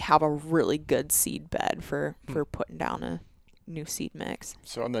 like, have a really good seed bed for putting down a new seed mix.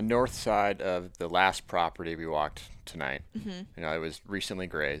 So on the north side of the last property we walked tonight, it was recently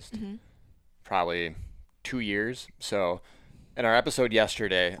grazed, probably 2 years. So in our episode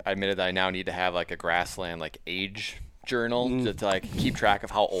yesterday, I admitted that I now need to have, like, a grassland, like, age journal to like keep track of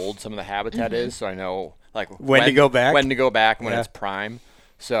how old some of the habitat is, so I know, like, when to go back when it's prime.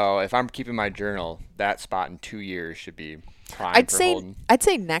 So if I'm keeping my journal, that spot in 2 years should be prime I'd for say holding. I'd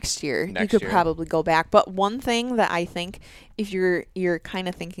say next year you could year. probably go back. But one thing that I think, if you're kind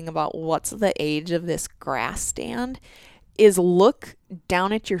of thinking about what's the age of this grass stand, is look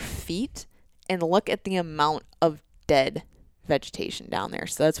down at your feet and look at the amount of dead vegetation down there.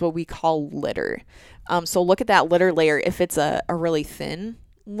 So that's what we call litter. So look at that litter layer. If it's a really thin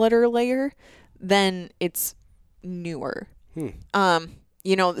litter layer, then it's newer.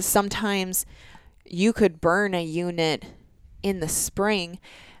 You know, sometimes you could burn a unit in the spring,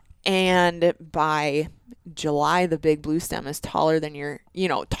 and by July the big blue stem is taller than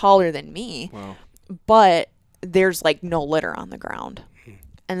taller than me. Wow. But there's like no litter on the ground.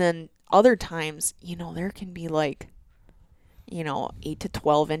 And then other times, there can be like 8 to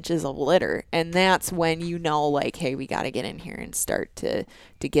 12 inches of litter, and that's when like, hey, we got to get in here and start to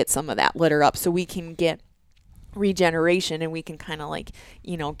get some of that litter up so we can get regeneration, and we can kind of like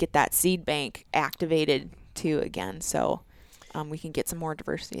get that seed bank activated too again, so we can get some more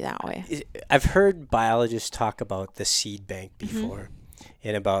diversity that way. I've heard biologists talk about the seed bank before,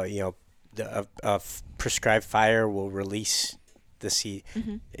 and about a prescribed fire will release the seed.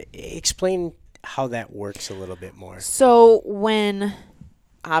 Explain how that works a little bit more. So when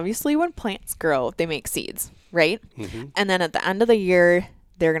plants grow, they make seeds, right? And then at the end of the year,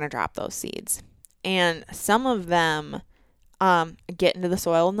 they're going to drop those seeds. And some of them get into the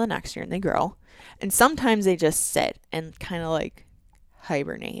soil in the next year and they grow. And sometimes they just sit and kind of like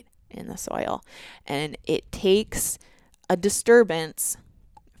hibernate in the soil. And it takes a disturbance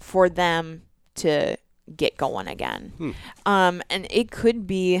for them to get going again. And it could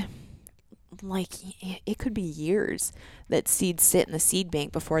be years that seeds sit in the seed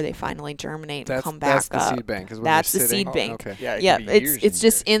bank before they finally germinate and come back up. That's the seed bank. That's the seed bank. Okay. Yeah, it's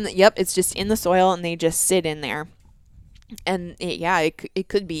just it's just in the soil, and they just sit in there. And it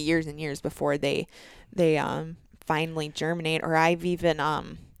could be years and years before they finally germinate. Or I've even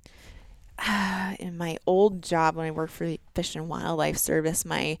in my old job when I worked for the Fish and Wildlife Service,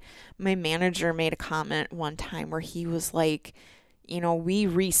 my manager made a comment one time where he was like, we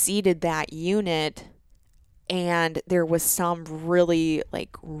reseeded that unit and there was some really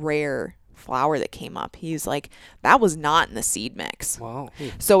like rare flower that came up. He's like, that was not in the seed mix. Wow.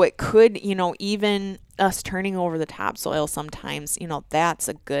 So it could, even us turning over the topsoil sometimes, that's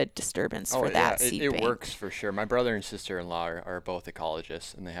a good disturbance for that seed bank. It works for sure. My brother and sister-in-law are both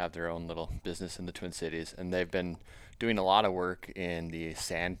ecologists, and they have their own little business in the Twin Cities, and they've been doing a lot of work in the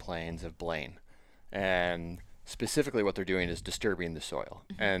sand plains of Blaine. And specifically what they're doing is disturbing the soil.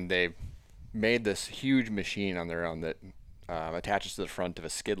 And they've made this huge machine on their own that attaches to the front of a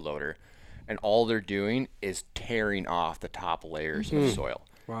skid loader. And all they're doing is tearing off the top layers of soil.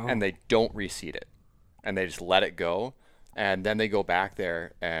 Wow. And they don't reseed it. And they just let it go. And then they go back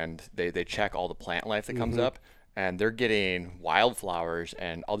there and they check all the plant life that comes up. And they're getting wildflowers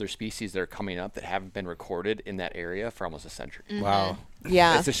and other species that are coming up that haven't been recorded in that area for almost a century. Wow.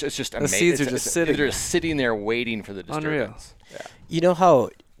 Yeah. It's just The amazing. seeds are just sitting. They're just sitting there waiting for the disturbance. Unreal. Yeah. You know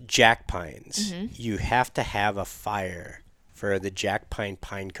how jack pines, you have to have a fire for the jack pine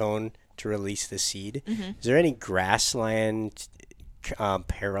cone to release the seed. Is there any grassland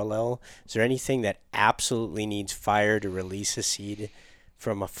parallel? Is there anything that absolutely needs fire to release a seed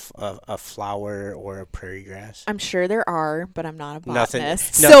from a flower or a prairie grass? I'm sure there are, but I'm not a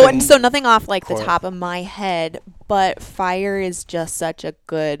botanist. Nothing So nothing off like the top of my head, but fire is just such a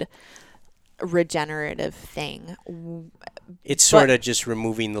good regenerative thing. It's sort of just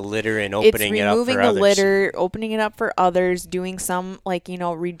removing the litter and opening it up for others. It's removing the litter, opening it up for others, doing some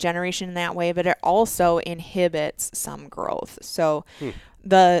regeneration in that way, but it also inhibits some growth. So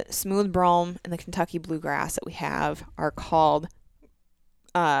the smooth brome and the Kentucky bluegrass that we have are called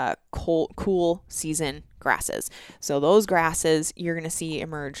cool season grasses. So those grasses you're going to see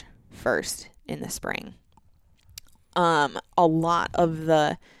emerge first in the spring. A lot of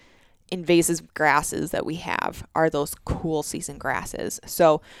the invasive grasses that we have are those cool season grasses.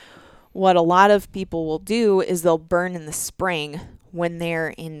 So what a lot of people will do is they'll burn in the spring when they're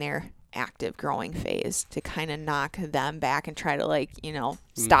in their active growing phase to kind of knock them back and try to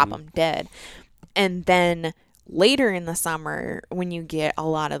stop them dead. And then later in the summer, when you get a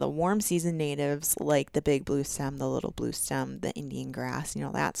lot of the warm season natives like the big blue stem, the little blue stem, the Indian grass,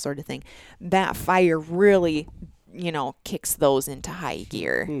 that sort of thing, that fire really kicks those into high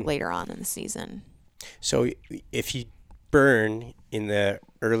gear later on in the season. So if you burn in the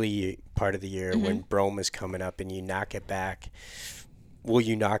early part of the year when brome is coming up and you knock it back, will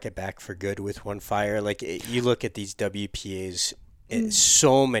you knock it back for good with one fire? Like you look at these WPAs,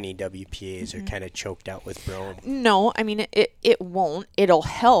 so many WPAs are kind of choked out with brome. No, I mean it won't. It'll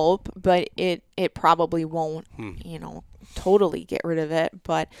help, but it probably won't, totally get rid of it.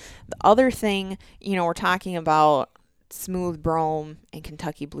 But the other thing, we're talking about smooth brome and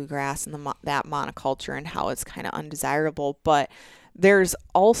Kentucky bluegrass and that monoculture and how it's kind of undesirable. But there's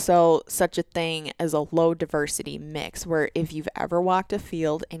also such a thing as a low diversity mix, where if you've ever walked a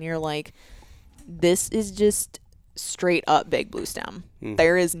field and you're like, this is just straight up big blue stem.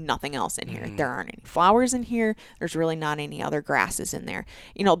 There is nothing else in here. There aren't any flowers in here. There's really not any other grasses in there.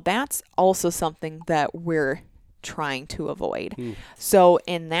 That's also something that we're trying to avoid. So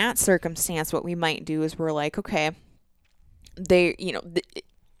in that circumstance, what we might do is we're like, okay, the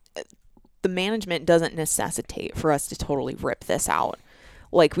management doesn't necessitate for us to totally rip this out.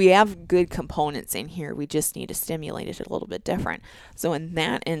 Like, we have good components in here. We just need to stimulate it a little bit different. So in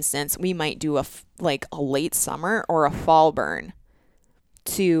that instance, we might do a late summer or a fall burn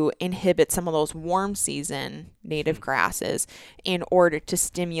to inhibit some of those warm season native grasses in order to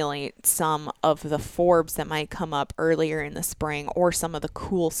stimulate some of the forbs that might come up earlier in the spring, or some of the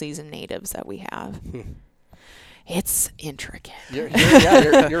cool season natives that we have. It's intricate.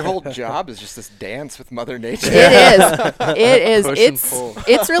 Your whole job is just this dance with Mother Nature. It is.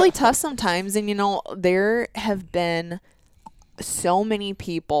 It's really tough sometimes. And, there have been so many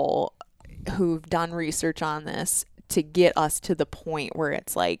people who've done research on this to get us to the point where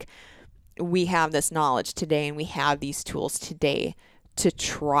it's like, we have this knowledge today and we have these tools today to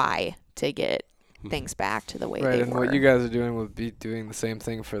try to get things back to the way they were. Right, and what you guys are doing will be doing the same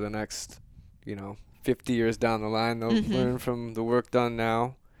thing for the next, 50 years down the line. They'll learn from the work done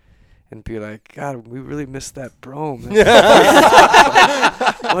now and be like, God, we really missed that brome. What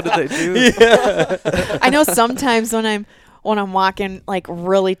did they do? Yeah. I know sometimes when I'm walking like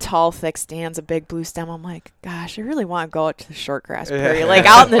really tall, thick stands of big blue stem, I'm like, gosh, I really want to go out to the shortgrass prairie, like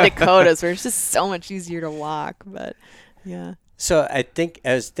out in the Dakotas, where it's just so much easier to walk. But yeah. So I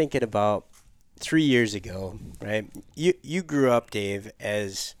was thinking about 3 years ago, right? You grew up, Dave,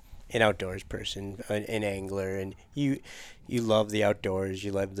 as an outdoors person, an angler, and you love the outdoors.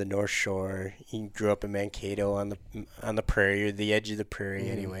 You love the North Shore. You grew up in Mankato on the prairie, or the edge of the prairie,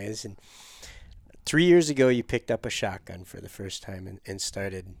 anyways. And 3 years ago, you picked up a shotgun for the first time and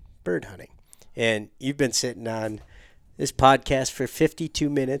started bird hunting. And you've been sitting on this podcast for 52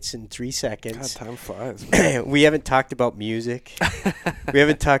 minutes and 3 seconds. God, time flies. We haven't talked about music. We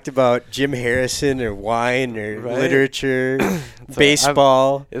haven't talked about Jim Harrison or wine or literature,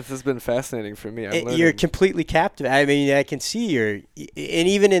 baseball. This has been fascinating for me. You're completely captivated. I mean, I can see and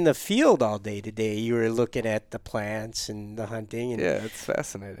even in the field all day today, you were looking at the plants and the hunting. And it's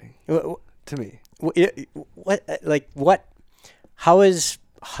fascinating to me. How has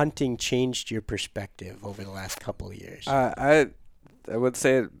hunting changed your perspective over the last couple of years? I would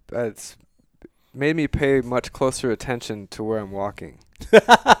say it's made me pay much closer attention to where I'm walking.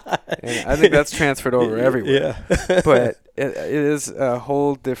 And I think that's transferred over everywhere. Yeah. But it is a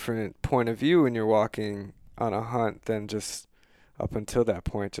whole different point of view when you're walking on a hunt than just up until that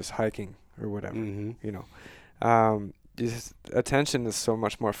point, just hiking or whatever. Just attention is so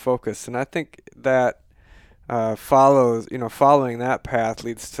much more focused, and I think that following that path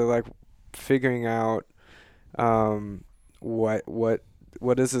leads to like figuring out what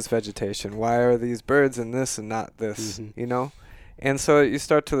is this vegetation? Why are these birds in this and not this? And so you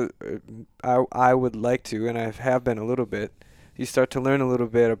start to I would like to, and I have been a little bit, you start to learn a little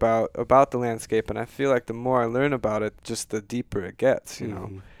bit about the landscape, and I feel like the more I learn about it, just the deeper it gets.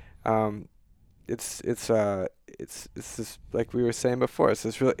 It's just like we were saying before.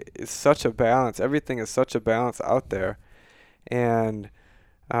 It's such a balance. Everything is such a balance out there, and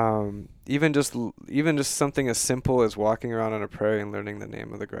even just something as simple as walking around on a prairie and learning the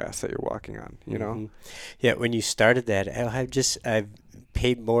name of the grass that you're walking on. Yeah. When you started that, I've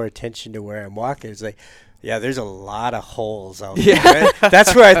paid more attention to where I'm walking. It's like, yeah, there's a lot of holes out there. Right?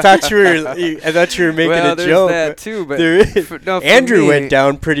 That's where I thought you were making a joke. That too, but Andrew went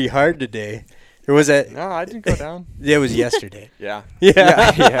down pretty hard today. Or was that? No, I didn't go down. It was yesterday. Yeah.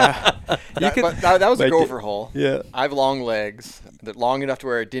 But that was a gopher hole. Yeah. I have long legs, long enough to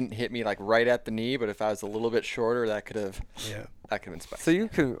where it didn't hit me like right at the knee. But if I was a little bit shorter, that could have been spicy. So you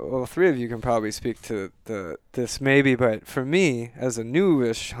can, three of you can probably speak to this maybe, but for me as a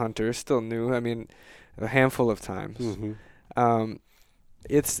newish hunter, still new, I mean, a handful of times.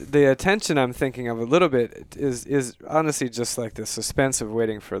 It's the attention I'm thinking of a little bit is honestly just like the suspense of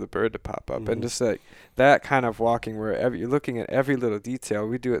waiting for the bird to pop up, and just like that kind of walking where you're looking at every little detail.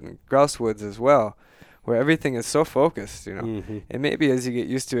 We do it in grouse woods as well, where everything is so focused, and maybe as you get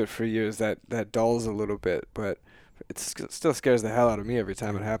used to it for years, that dulls a little bit, but it still scares the hell out of me every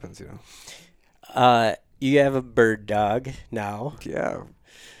time it happens. You have a bird dog now. Yeah,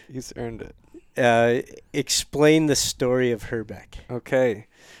 he's earned it. explain the story of Herbeck. Okay.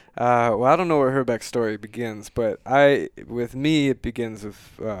 Well, I don't know where Herbeck's story begins, but with me, it begins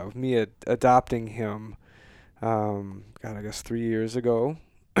with me adopting him. I guess 3 years ago,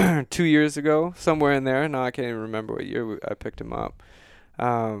 2 years ago, somewhere in there. Now I can't even remember what year I picked him up.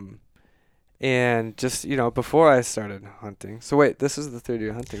 And just, before I started hunting. So wait, this is the third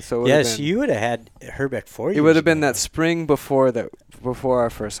year hunting. So yes, you would have had Herbeck 4 years. It would have been that spring before our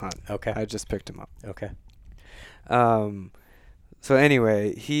first hunt. Okay. I just picked him up. Okay. So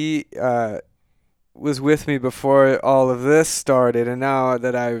anyway, he was with me before all of this started, and now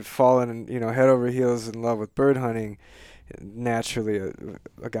that I've fallen, head over heels in love with bird hunting, naturally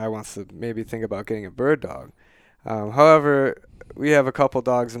a guy wants to maybe think about getting a bird dog. However, we have a couple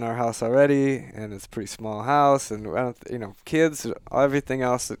dogs in our house already, and it's a pretty small house, and kids, everything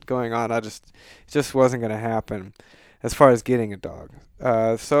else that's going on, it just wasn't going to happen as far as getting a dog.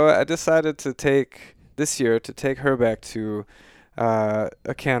 So I decided to take Herbeck to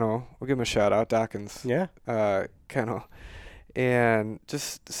a kennel. We'll give him a shout out, Dawkins. Yeah. Kennel, and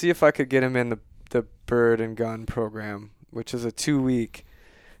just see if I could get him in the bird and gun program, which is a 2-week.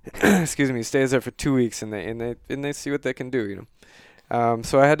 Excuse me. He stays there for 2 weeks, and they see what they can do.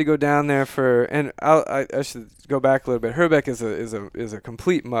 So I had to go down there and I should go back a little bit. Herbeck is a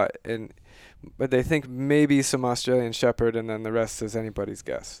complete mutt, but they think maybe some Australian Shepherd, and then the rest is anybody's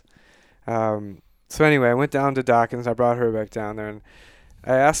guess. So anyway, I went down to Dawkins. I brought Herbeck down there, and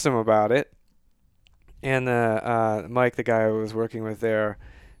I asked him about it. And Mike, the guy I was working with there,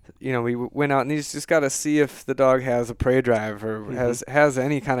 we went out, and he's just got to see if the dog has a prey drive or has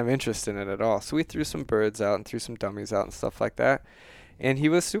any kind of interest in it at all. So we threw some birds out and threw some dummies out and stuff like that. And he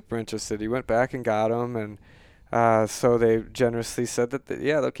was super interested. He went back and got them, and so they generously said that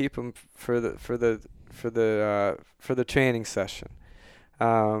they'll keep him for the training session.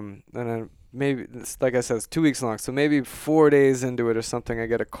 And then maybe, like I said, it's 2 weeks long. So maybe 4 days into it or something, I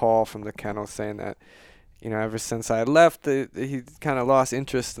get a call from the kennel saying that, ever since I had left, he kind of lost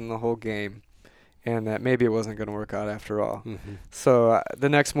interest in the whole game, and that maybe it wasn't going to work out after all. Mm-hmm. So the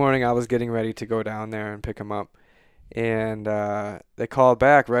next morning, I was getting ready to go down there and pick him up, and they called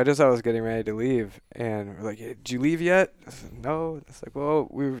back right as I was getting ready to leave, and we're like, hey, did you leave yet? I said, no. It's like, well,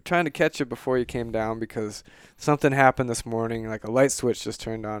 we were trying to catch you before you came down because something happened this morning, like a light switch just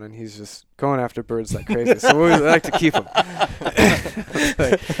turned on, and he's just going after birds like crazy. So we like to keep him.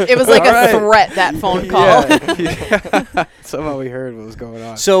 It was like a threat, that phone call. Yeah. Somehow we heard what was going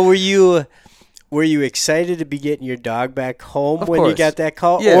on. So were you excited to be getting your dog back home when you got that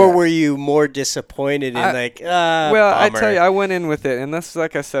call? Yeah. Or were you more disappointed and well, bummer? I tell you, I went in with it, and this is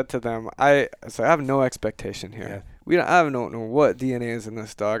like I said to them, I have no expectation here. Yeah. I don't know what DNA is in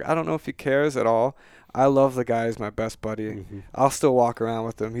this dog. I don't know if he cares at all. I love the guy. He's my best buddy. Mm-hmm. I'll still walk around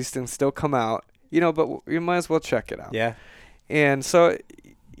with him. He can still come out, but you might as well check it out. Yeah. And so,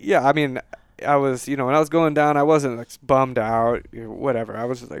 yeah, I mean, I was, when I was going down, I wasn't like bummed out, whatever. I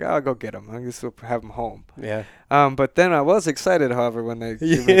was just like, I'll go get him. I guess we'll have him home. Yeah. But then I was excited, however, when they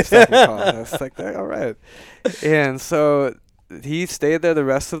gave me the second call. I was like, all right. And so he stayed there the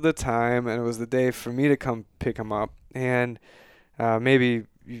rest of the time, and it was the day for me to come pick him up. And maybe,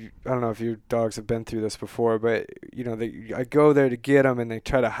 I don't know if your dogs have been through this before, but, I go there to get them, and they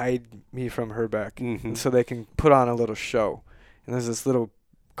try to hide me from Herbeck, and so they can put on a little show. And there's this little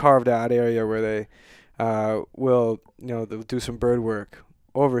carved out area where they will, they'll do some bird work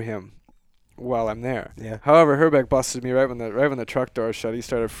over him while I'm there. Yeah. However, Herbeck busted me right when the truck door shut. He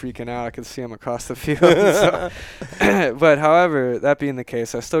started freaking out. I could see him across the field. But however, that being the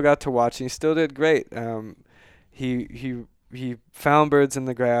case, I still got to watch, and he still did great. He found birds in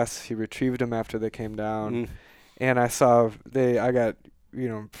the grass. He retrieved them after they came down, and I got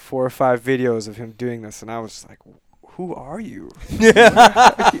 4 or 5 videos of him doing this, and I was like, who are you?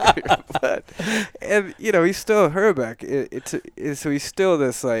 And he's still Herbeck. So he's still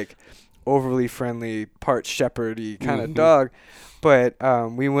this like overly friendly, part shepherdy kind of dog. But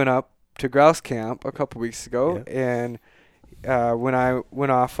we went up to grouse camp a couple weeks ago, and when I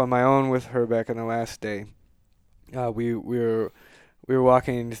went off on my own with Herbeck on the last day, we were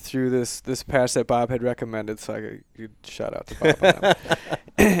walking through this patch that Bob had recommended, so I could shout out to Bob on that.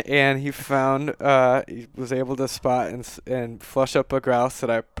 And he was able to spot and flush up a grouse that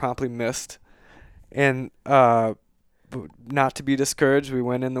I promptly missed. And not to be discouraged, we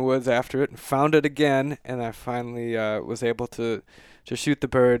went in the woods after it and found it again, and I finally was able to shoot the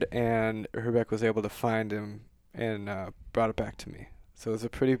bird, and Herbeck was able to find him and brought it back to me. So it was a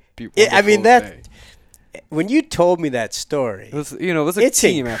pretty beautiful day. when you told me that story, it was a it's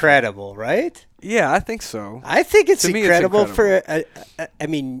team incredible, effort. Right? Yeah, I think so. I think it's incredible, it's incredible. for. I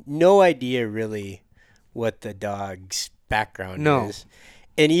mean, no idea really what the dog's background is,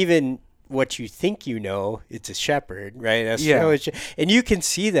 and even what you think it's a shepherd, right? And you can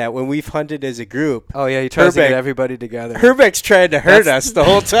see that when we've hunted as a group. Oh yeah, he tries to get everybody together. Herbeck's trying to hurt us the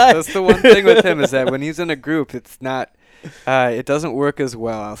whole time. That's the one thing with him is that when he's in a group, it's not. It doesn't work as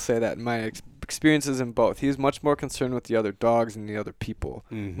well. I'll say that in my experiences in both. He's much more concerned with the other dogs and the other people,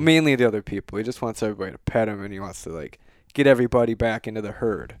 mainly the other people. He just wants everybody to pet him, and he wants to get everybody back into the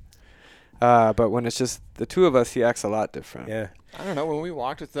herd. But when it's just the two of us, he acts a lot different. Yeah. I don't know. When we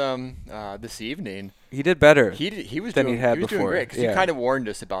walked with them this evening, he did better. He was than doing, he had he was before. doing great because he kind of warned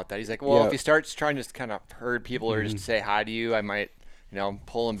us about that. He's like, well, if he starts trying to kind of herd people or just say hi to you, I might,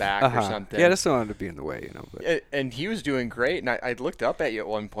 pull him back or something. Yeah, I just don't want him to be in the way, But. And he was doing great. And I looked up at you at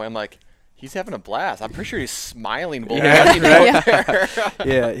one point. I'm like, he's having a blast. I'm pretty sure he's smiling. Yeah,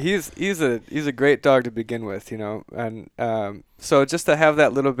 he's a great dog to begin with, and so just to have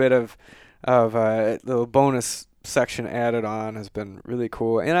that little bit of little bonus section added on has been really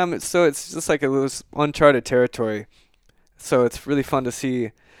cool. And so it's just like a little uncharted territory. So it's really fun to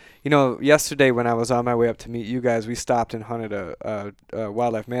see. Yesterday when I was on my way up to meet you guys, we stopped and hunted a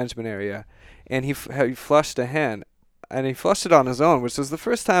wildlife management area, and he flushed a hen. And he flushed it on his own, which was the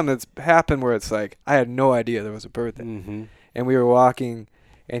first time it's happened where it's like, I had no idea there was a bird there. And we were walking,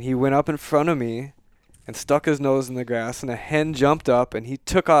 and he went up in front of me and stuck his nose in the grass, and a hen jumped up, and he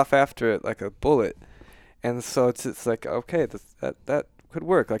took off after it like a bullet. And so it's like, okay, that could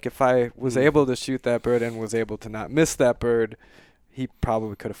work. Like if I was able to shoot that bird and was able to not miss that bird, he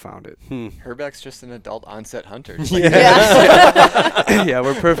probably could have found it. Herbeck's just an adult onset hunter. Yeah,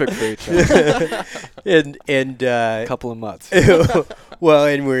 we're perfect for each other. and a couple of months. Well,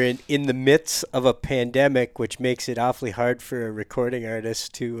 and we're in the midst of a pandemic, which makes it awfully hard for a recording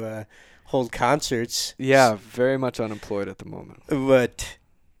artist to hold concerts. Yeah, very much unemployed at the moment. But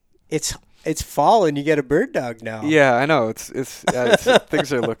it's fall and you get a bird dog now. Yeah, I know. It's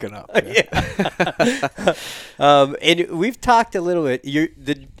things are looking up. Yeah. And we've talked a little bit.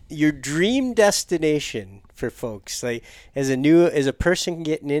 Your dream destination for folks, like as a person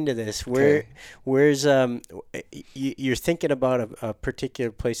getting into this, where's you're thinking about a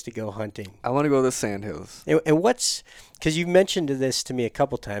particular place to go hunting. I want to go to the Sandhills. And what's, because you've mentioned this to me a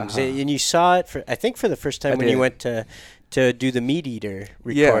couple times, and you saw it for the first time when you went to do the Meat Eater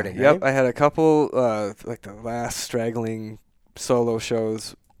recording. Yeah, yep. Right? I had a couple, like the last straggling solo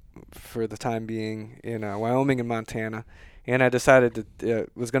shows for the time being in Wyoming and Montana, and I decided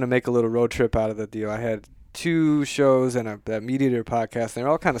that was going to make a little road trip out of the deal. I had 2 shows and that Meat Eater podcast, and they were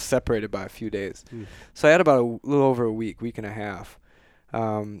all kind of separated by a few days. So I had about a little over a week and a half.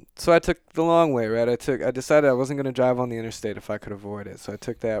 So I took the long way, right? I decided I wasn't going to drive on the interstate if I could avoid it. So I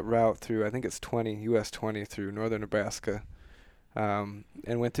took that route through, I think it's US 20 through northern Nebraska, and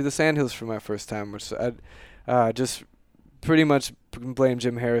went through the Sandhills for my first time, which I just pretty much blame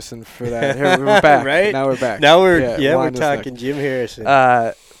Jim Harrison for that. Here we're back. Right? Now we're back. Now we're talking Jim Harrison.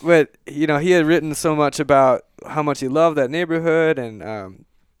 But he had written so much about how much he loved that neighborhood, and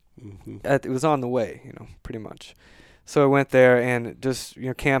it was on the way, pretty much. So I went there and just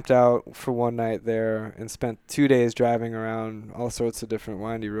camped out for one night there and spent 2 days driving around all sorts of different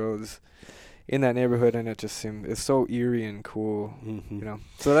windy roads in that neighborhood, and it's so eerie and cool,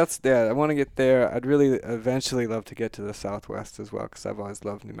 So I want to get there. I'd really eventually love to get to the Southwest as well, because I've always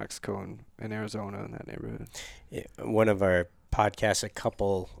loved New Mexico and Arizona in that neighborhood. Yeah, one of our podcasts a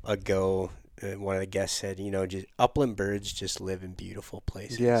couple ago, one of the guests said, just upland birds just live in beautiful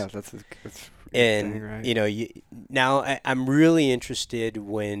places. Yeah, that's and thing, right? Now I'm really interested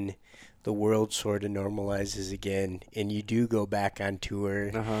when the world sort of normalizes again, and you do go back on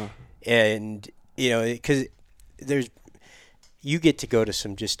tour, and because you get to go to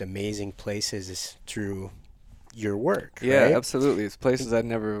some just amazing places through your work. Yeah, right? Absolutely. It's places I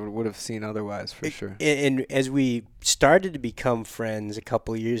never would have seen otherwise, for sure. And as we started to become friends a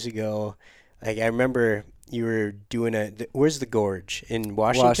couple of years ago, like I remember you were doing where's the Gorge? In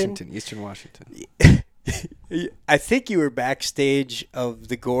Washington? Eastern Washington. I think you were backstage of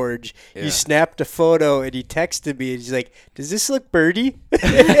the Gorge. Yeah. You snapped a photo and he texted me and he's like, "Does this look birdie?" Do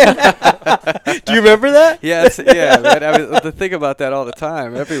you remember that? Yeah, man, I mean, to think about that all the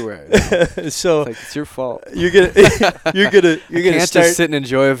time, everywhere. So it's your fault. You're gonna can't start just sit and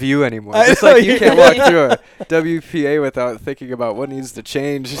enjoy a view anymore. It's like you can't walk through a WPA without thinking about what needs to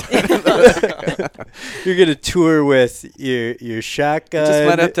change. You're gonna tour with your shotgun. Just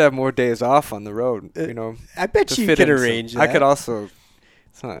might have to have more days off on the road. I bet you could arrange that. I could also.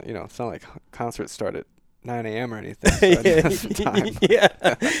 It's not like concerts start at 9 a.m. or anything. So I didn't have some time.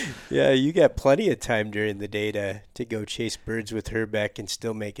 Yeah, you got plenty of time during the day to go chase birds with Herbeck and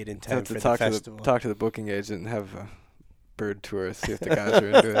still make it in time for the festival. Talk to the booking agent and have a bird tour, see if the guys are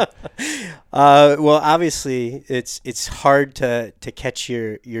into it. Well, obviously, it's hard to catch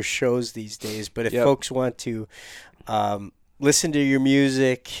your shows these days, but if folks want to listen to your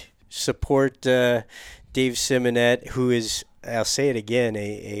music, support Dave Simonette, who is, I'll say it again,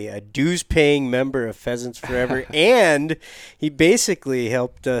 a dues-paying member of Pheasants Forever, and he basically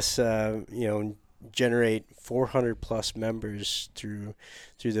helped us, generate 400-plus members through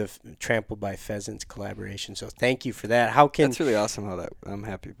the Trampled by Pheasants collaboration. So thank you for that. That's really awesome. I'm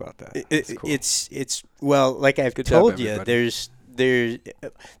happy about that. Cool. It's well, like I've told you, there's the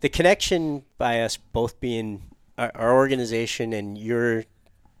connection by us both being our organization and your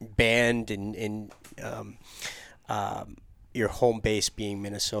band and your home base being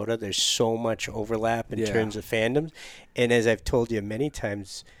Minnesota. There's so much overlap in terms of fandoms, and as I've told you many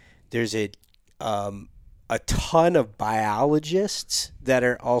times, there's a ton of biologists that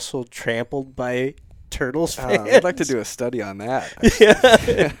are also trampled by turtles fans. I'd like to do a study on that.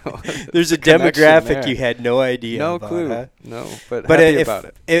 There's a demographic you had no idea about. No clue. Huh? No, but happy about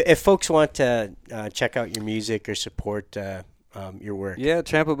it. If folks want to check out your music or support your work. Yeah,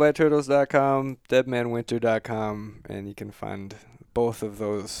 trampledbyturtles.com, deadmanwinter.com, and you can find both of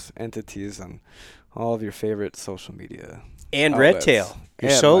those entities on all of your favorite social media. And outlets. Redtail,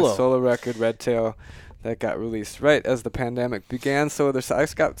 your solo record, Redtail, that got released right as the pandemic began. So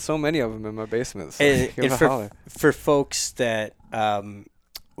I've got so many of them in my basement. So and for folks that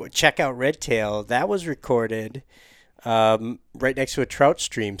check out Redtail, that was recorded right next to a trout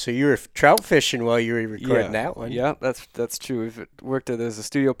stream. So you were trout fishing while you were recording that one. Yeah, that's true. We've worked at there's a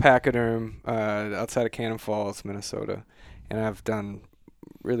studio Pachyderm outside of Cannon Falls, Minnesota, and I've done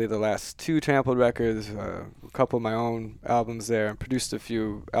really the last 2 Trampled records, a couple of my own albums there, and produced a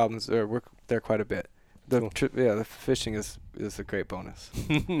few albums there. Worked there quite a bit. The fishing is a great bonus.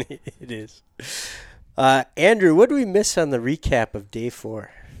 It is. Andrew, what do we miss on the recap of day 4?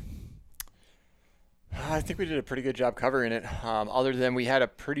 I think we did a pretty good job covering it, other than we had a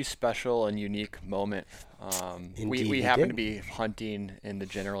pretty special and unique moment. We happened to be hunting in the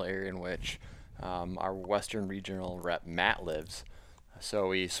general area in which our Western Regional rep, Matt, lives. So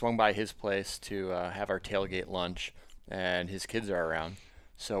we swung by his place to have our tailgate lunch, and his kids are around.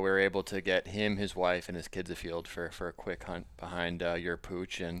 So we were able to get him, his wife, and his kids afield for a quick hunt behind your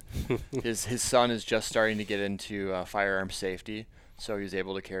pooch. And his son is just starting to get into firearm safety. So he was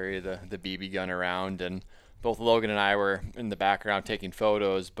able to carry the BB gun around, and both Logan and I were in the background taking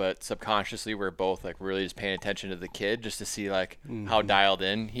photos, but subconsciously we're both like really just paying attention to the kid just to see like how dialed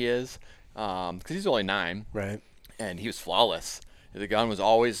in he is, because he's only 9, right? And he was flawless. The gun was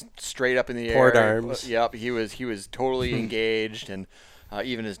always straight up in the Port air. arms. Yep, he was totally engaged, and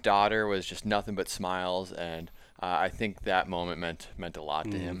even his daughter was just nothing but smiles, and I think that moment meant a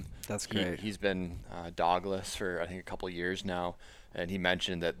lot to him. That's great. He's been dogless for I think a couple of years now. And he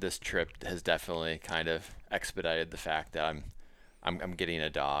mentioned that this trip has definitely kind of expedited the fact that I'm getting a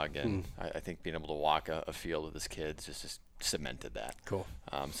dog, and I think being able to walk a field with his kids just cemented that. Cool.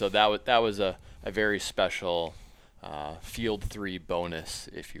 So that was a very special field 3 bonus,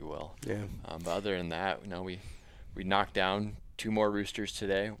 if you will. Yeah. But other than that, we knocked down 2 more roosters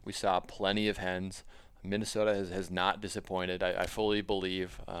today. We saw plenty of hens. Minnesota has not disappointed. I fully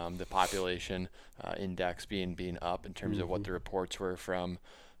believe the population index being up in terms of what the reports were from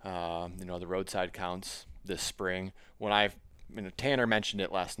the roadside counts this spring. When Tanner mentioned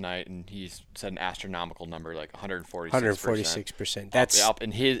it last night, and he said an astronomical number, like 146%. That's up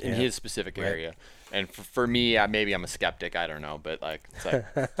in his specific area. And for me, maybe I'm a skeptic. I don't know, but it's like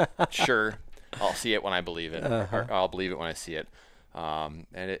sure, I'll see it when I believe it, or I'll believe it when I see it. And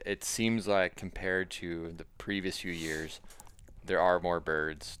it seems like compared to the previous few years, there are more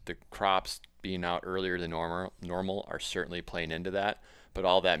birds. The crops being out earlier than normal are certainly playing into that. But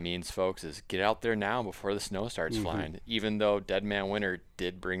all that means, folks, is get out there now before the snow starts flying, even though Dead Man Winter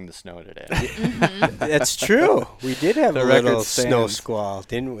did bring the snow today. That's true. We did have a little snow squall,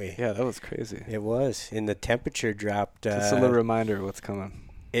 didn't we? Yeah, that was crazy. It was. And the temperature dropped. Just a little reminder of what's coming.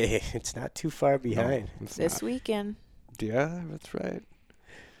 It's not too far behind. No, this weekend. Yeah, that's right.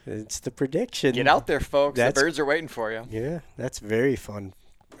 It's the prediction. Get out there, folks. The birds are waiting for you. Yeah, that's very fun.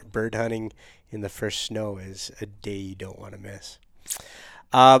 Bird hunting in the first snow is a day you don't want to miss.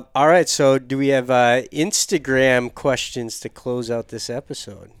 All right, so do we have Instagram questions to close out this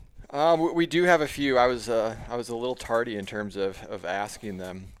episode? We do have a few. I was a little tardy in terms of asking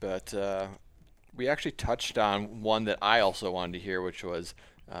them, but we actually touched on one that I also wanted to hear, which was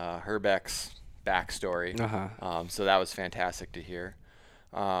Herbeck's backstory. So that was fantastic to hear.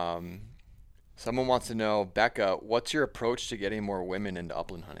 Someone wants to know, Becca, what's your approach to getting more women into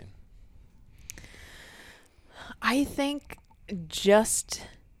upland hunting? I think just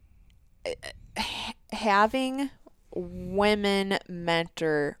having women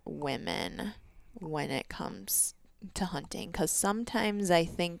mentor women when it comes to hunting, because sometimes I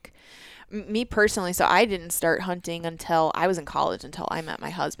think, me personally, so I didn't start hunting until I was in college, until I met my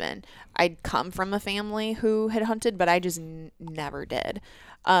husband. I'd come from a family who had hunted, but I just never did.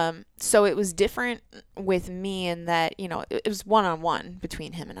 So it was different with me in that, you know, it was one-on-one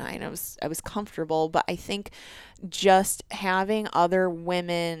between him and I was comfortable, but I think just having other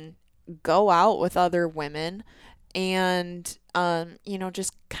women go out with other women and, you know,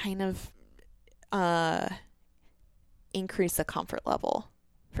 just kind of, increase the comfort level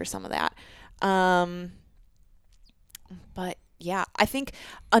for some of that. But yeah, I think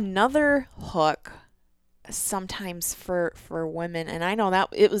another hook sometimes for women, and I know that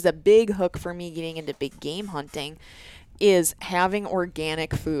it was a big hook for me getting into big game hunting, is having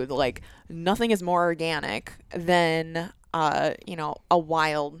organic food. Like, nothing is more organic than you know, a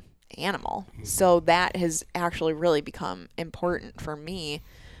wild animal. So that has actually really become important for me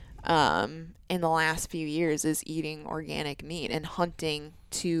in the last few years, is eating organic meat and hunting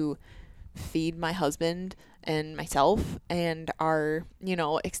to feed my husband and myself and our, you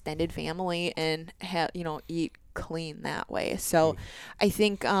know, extended family, and you know, eat clean that way. So I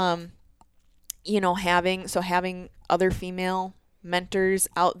think you know, having other female mentors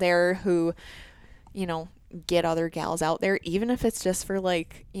out there who, you know, get other gals out there, even if it's just for,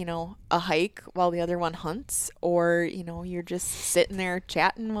 like, you know, a hike while the other one hunts, or, you know, you're just sitting there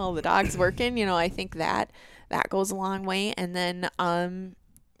chatting while the dog's working, you know, I think that goes a long way. And then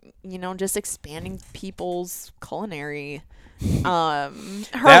you know, just expanding people's culinary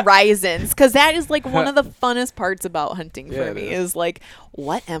horizons, because that is like one of the funnest parts about hunting for me, is like,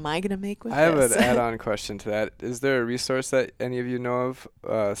 what am I gonna make with this? I have an add-on question to that. Is there a resource that any of you know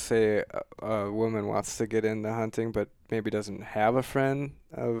of, say a woman wants to get into hunting but maybe doesn't have a friend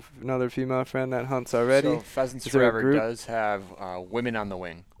of another female friend that hunts already? So Pheasants Forever does have Women on the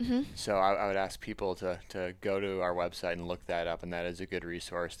Wing. So I would ask people to go to our website and look that up, and that is a good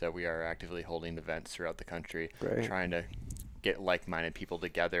resource that we are actively holding events throughout the country, trying to get like-minded people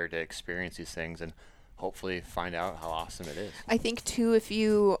together to experience these things and hopefully find out how awesome it is. I think too, if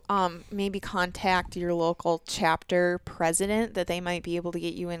you maybe contact your local chapter president, that they might be able to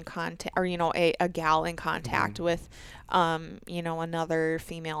get you in contact, or, you know, a gal in contact with you know, another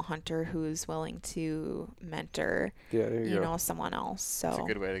female hunter who's willing to mentor you know, someone else. So it's a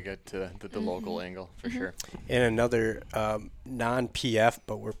good way to get to the local angle for sure. And another non-PF,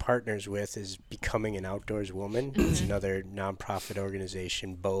 but we're partners with, is Becoming an Outdoors Woman. It's another nonprofit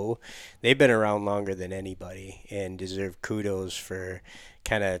organization, BOW. They've been around longer than anybody and deserve kudos for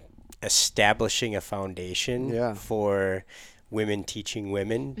kind of establishing a foundation for women teaching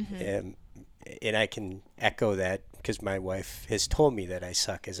women. And I can echo that, because my wife has told me that I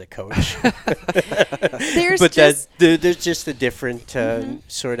suck as a coach. But there's just a different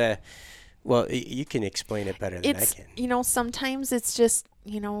sort of, well, you can explain it better than I can. You know, sometimes it's just,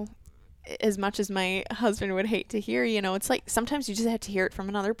 you know, as much as my husband would hate to hear, you know, it's like sometimes you just have to hear it from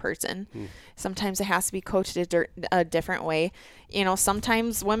another person. Sometimes it has to be coached a different way. You know,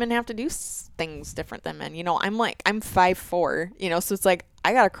 sometimes women have to do things different than men. You know, I'm 5'4", you know, so it's like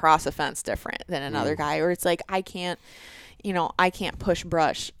I got to cross a fence different than another guy, or it's like I can't push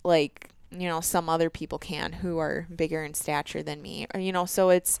brush like, you know, some other people can who are bigger in stature than me, or, you know, so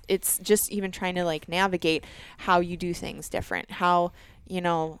it's just even trying to like navigate how you do things different, how, you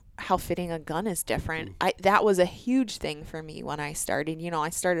know, how fitting a gun is different. That was a huge thing for me when I started. You know, I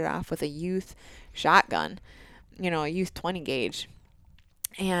started off with a youth shotgun, you know, a youth 20 gauge.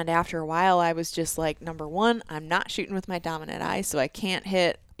 And after a while, I was just like, number one, I'm not shooting with my dominant eye, so I can't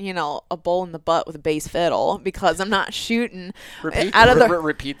hit, you know, a bull in the butt with a bass fiddle, because I'm not shooting out of the...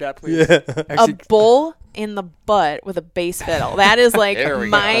 Repeat that, please. A bull in the butt with a bass fiddle. That is like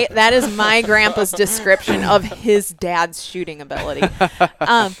that is my grandpa's description of his dad's shooting ability.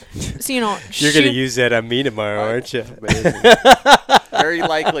 So, you know, you're going to use that on me tomorrow, aren't you? Very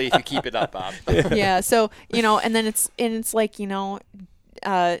likely, if you keep it up, Bob. Yeah. So, you know, and then it's like, you know,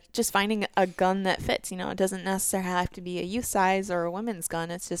 just finding a gun that fits. You know, it doesn't necessarily have to be a youth size or a women's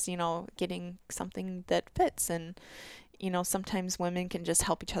gun. It's just, you know, getting something that fits. And, you know, sometimes women can just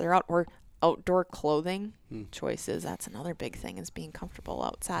help each other out, or outdoor clothing choices. That's another big thing, is being comfortable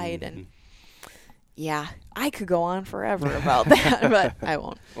outside. And Yeah, I could go on forever about that, but I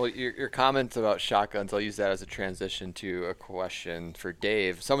won't. Well, your comments about shotguns, I'll use that as a transition to a question for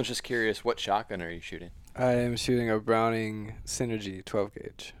Dave. Someone's just curious, what shotgun are you shooting? I am shooting a Browning Synergy 12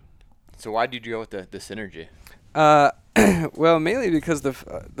 gauge. So why did you go with the Synergy? Well, mainly because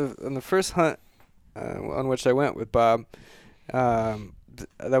on the first hunt on which I went with Bob, that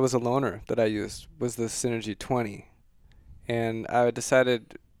was a loaner that I used, was the Synergy 20. And I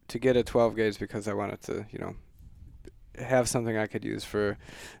decided to get a 12 gauge because I wanted to, have something I could use for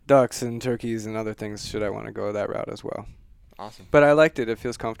ducks and turkeys and other things should I want to go that route as well. Awesome. But I liked it. It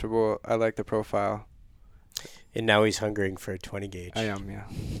feels comfortable. I like the profile. And now he's hungering for a 20 gauge. I am, yeah.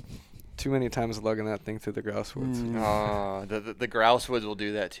 Too many times lugging that thing through the grouse woods. The grouse woods will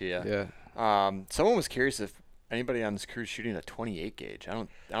do that to you. Yeah. Someone was curious if anybody on this crew is shooting a 28 gauge.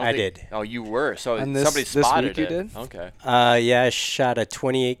 I did. Oh, you were. So and somebody spotted this week it. You did? Okay. Yeah, I shot a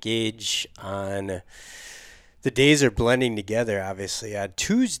 28 gauge on. The days are blending together, obviously, on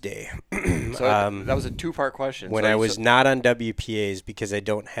Tuesday. So that was a two-part question. When I was not on WPAs because I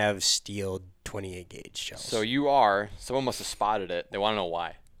don't have steel 28 gauge shells. So you are. Someone must have spotted it. They want to know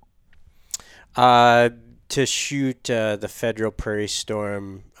why. To shoot the Federal Prairie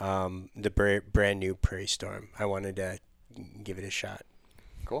Storm, the brand new Prairie Storm. I wanted to give it a shot.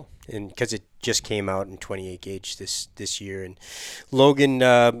 Cool. And because it just came out in 28 gauge this year, and Logan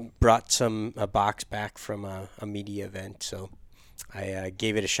brought a box back from a media event, so I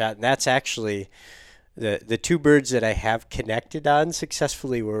gave it a shot. And that's actually the two birds that I have connected on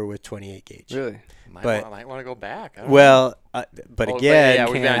successfully were with 28 gauge. Really? Might want to go back. I don't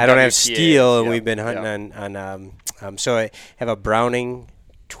have steel, and we've been hunting on. So I have a Browning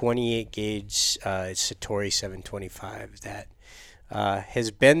 28 gauge Satori 725 that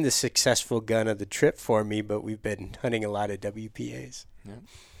has been the successful gun of the trip for me, but we've been hunting a lot of WPAs. Yeah.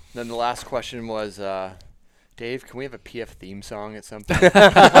 Then the last question was, Dave, can we have a PF theme song at some point?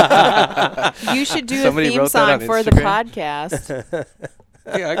 You should do a theme song for the podcast.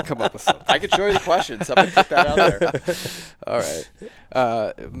 Yeah, I can come up with something. I could show you the question. Somebody put that out there. All right.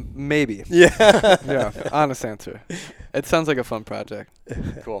 Maybe. Yeah. Yeah, honest answer. It sounds like a fun project.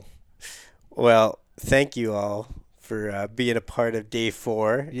 Cool. Well, thank you all for being a part of day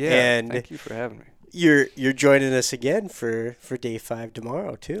 4. Yeah, and thank you for having me. You're joining us again for day 5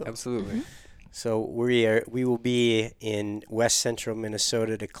 tomorrow too. Absolutely. Mm-hmm. So we will be in West Central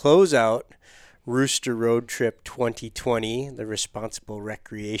Minnesota to close out Rooster Road Trip 2020, the Responsible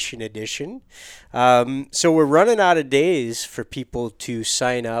Recreation Edition. So we're running out of days for people to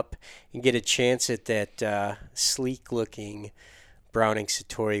sign up and get a chance at that sleek-looking Browning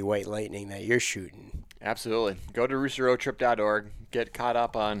Satori White Lightning that you're shooting. Absolutely. Go to roosterroadtrip.org. Get caught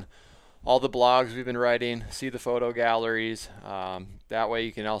up on all the blogs we've been writing. See the photo galleries. That way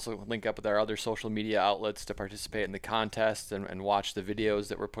you can also link up with our other social media outlets to participate in the contest and watch the videos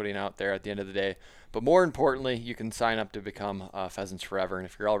that we're putting out there at the end of the day. But more importantly, you can sign up to become Pheasants Forever. And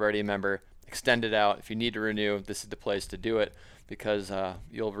if you're already a member, extend it out. If you need to renew, this is the place to do it, because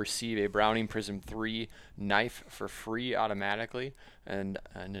you'll receive a Browning Prism 3 knife for free automatically. And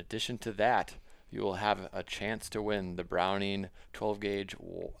in addition to that, you will have a chance to win the Browning 12 gauge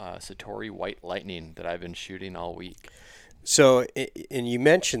Satori White Lightning that I've been shooting all week. So, and you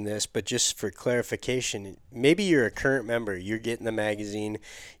mentioned this, but just for clarification, maybe you're a current member, you're getting the magazine,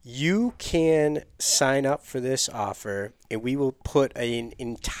 you can sign up for this offer, and we will put an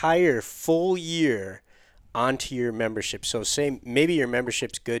entire full year onto your membership. So say maybe your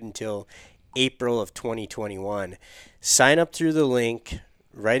membership's good until April of 2021. Sign up through the link,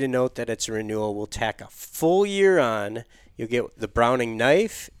 write a note that it's a renewal. We'll tack a full year on. You'll get the Browning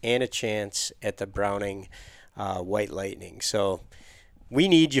knife and a chance at the Browning White Lightning. So we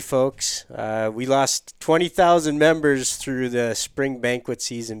need you folks. We lost 20,000 members through the spring banquet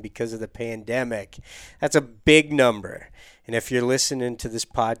season because of the pandemic. That's a big number. And if you're listening to this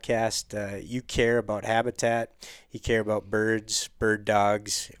podcast, you care about habitat, you care about birds, bird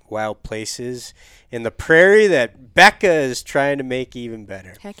dogs, wild places, and the prairie that Becca is trying to make even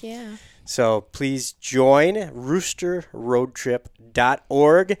better. Heck yeah. So please join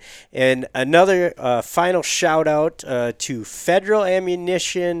roosterroadtrip.org. And another final shout out to Federal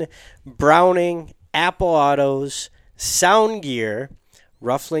Ammunition, Browning, Apple Autos, Sound Gear,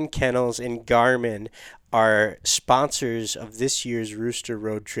 Rufflin Kennels, and Garmin are sponsors of this year's Rooster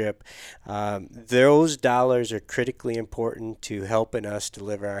Road Trip. Those dollars are critically important to helping us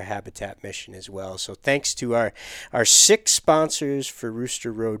deliver our habitat mission as well. So thanks to our 6 sponsors for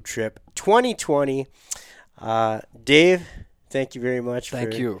Rooster Road Trip 2020. Dave, thank you very much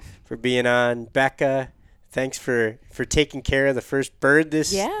for being on. Becca, thanks for taking care of the first bird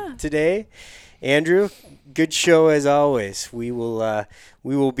today. Andrew, good show as always. We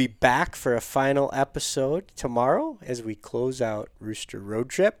will be back for a final episode tomorrow as we close out Rooster Road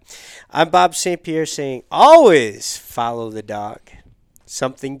Trip. I'm Bob St. Pierre saying always follow the dog.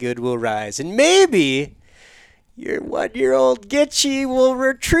 Something good will rise. And maybe your 1-year-old Gitchy will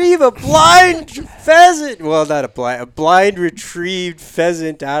retrieve a blind pheasant. Well, not a blind retrieved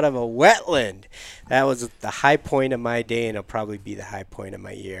pheasant out of a wetland. That was the high point of my day, and it'll probably be the high point of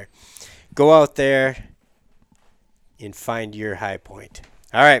my year. Go out there and find your high point.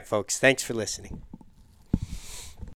 All right, folks. Thanks for listening.